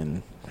on me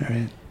and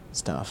Right.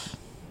 stuff.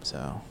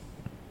 So,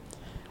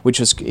 which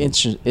was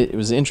it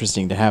was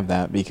interesting to have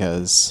that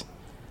because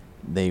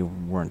they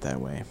weren't that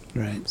way.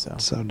 Right.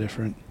 So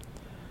different.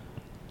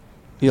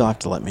 You'll have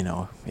to let me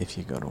know if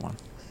you go to one.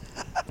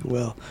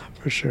 Well,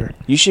 for sure.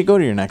 You should go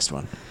to your next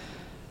one.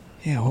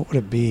 Yeah, what would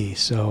it be?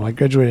 So I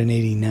graduated in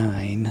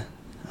 89.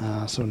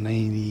 So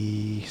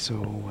 90, so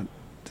what,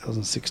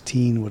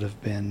 2016 would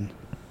have been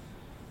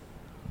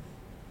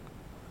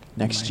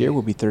Next year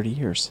will be 30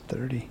 years.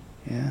 30.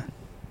 Yeah.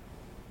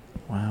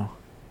 Wow.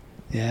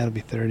 Yeah, it'll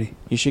be 30.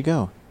 You should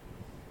go.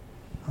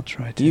 I'll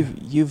try to.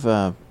 You've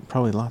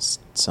probably lost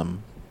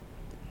some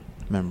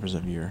members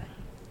of your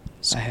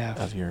I have.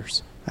 of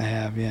yours. I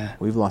have, yeah.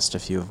 We've lost a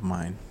few of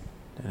mine,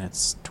 and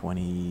it's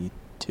 22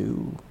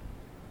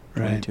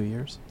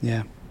 years.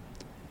 Yeah.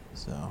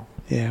 So.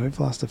 Yeah, we've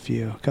lost a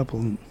few, a couple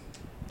of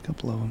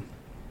them.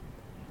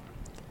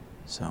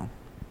 So.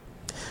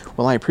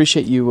 Well, I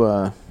appreciate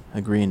you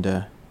agreeing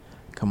to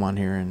come on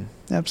here and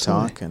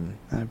Absolutely. talk, and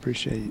I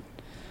appreciate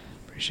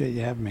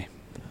you having me.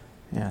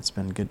 yeah, it's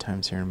been good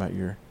times hearing about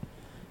your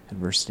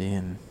adversity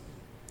and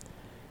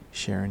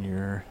sharing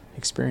your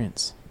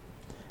experience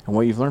and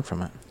what you've learned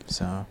from it.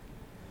 So.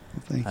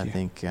 Well, thank you. I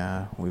think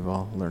we've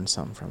all learned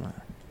something from it.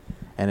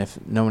 And if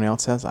no one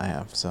else has, I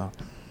have. So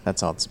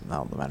that's all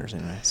that matters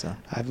anyway. So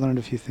I've learned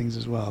a few things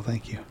as well.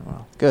 Thank you.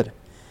 well, good.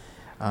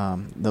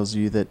 Those of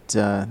you that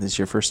this is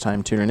your first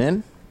time tuning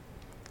in,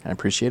 I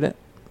appreciate it.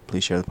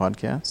 Please share the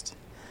podcast.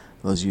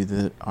 Those of you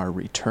that are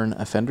return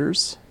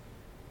offenders,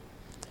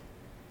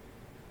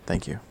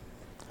 thank you.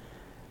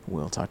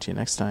 We'll talk to you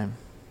next time.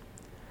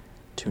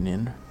 Tune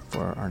in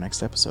for our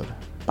next episode.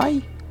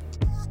 Bye.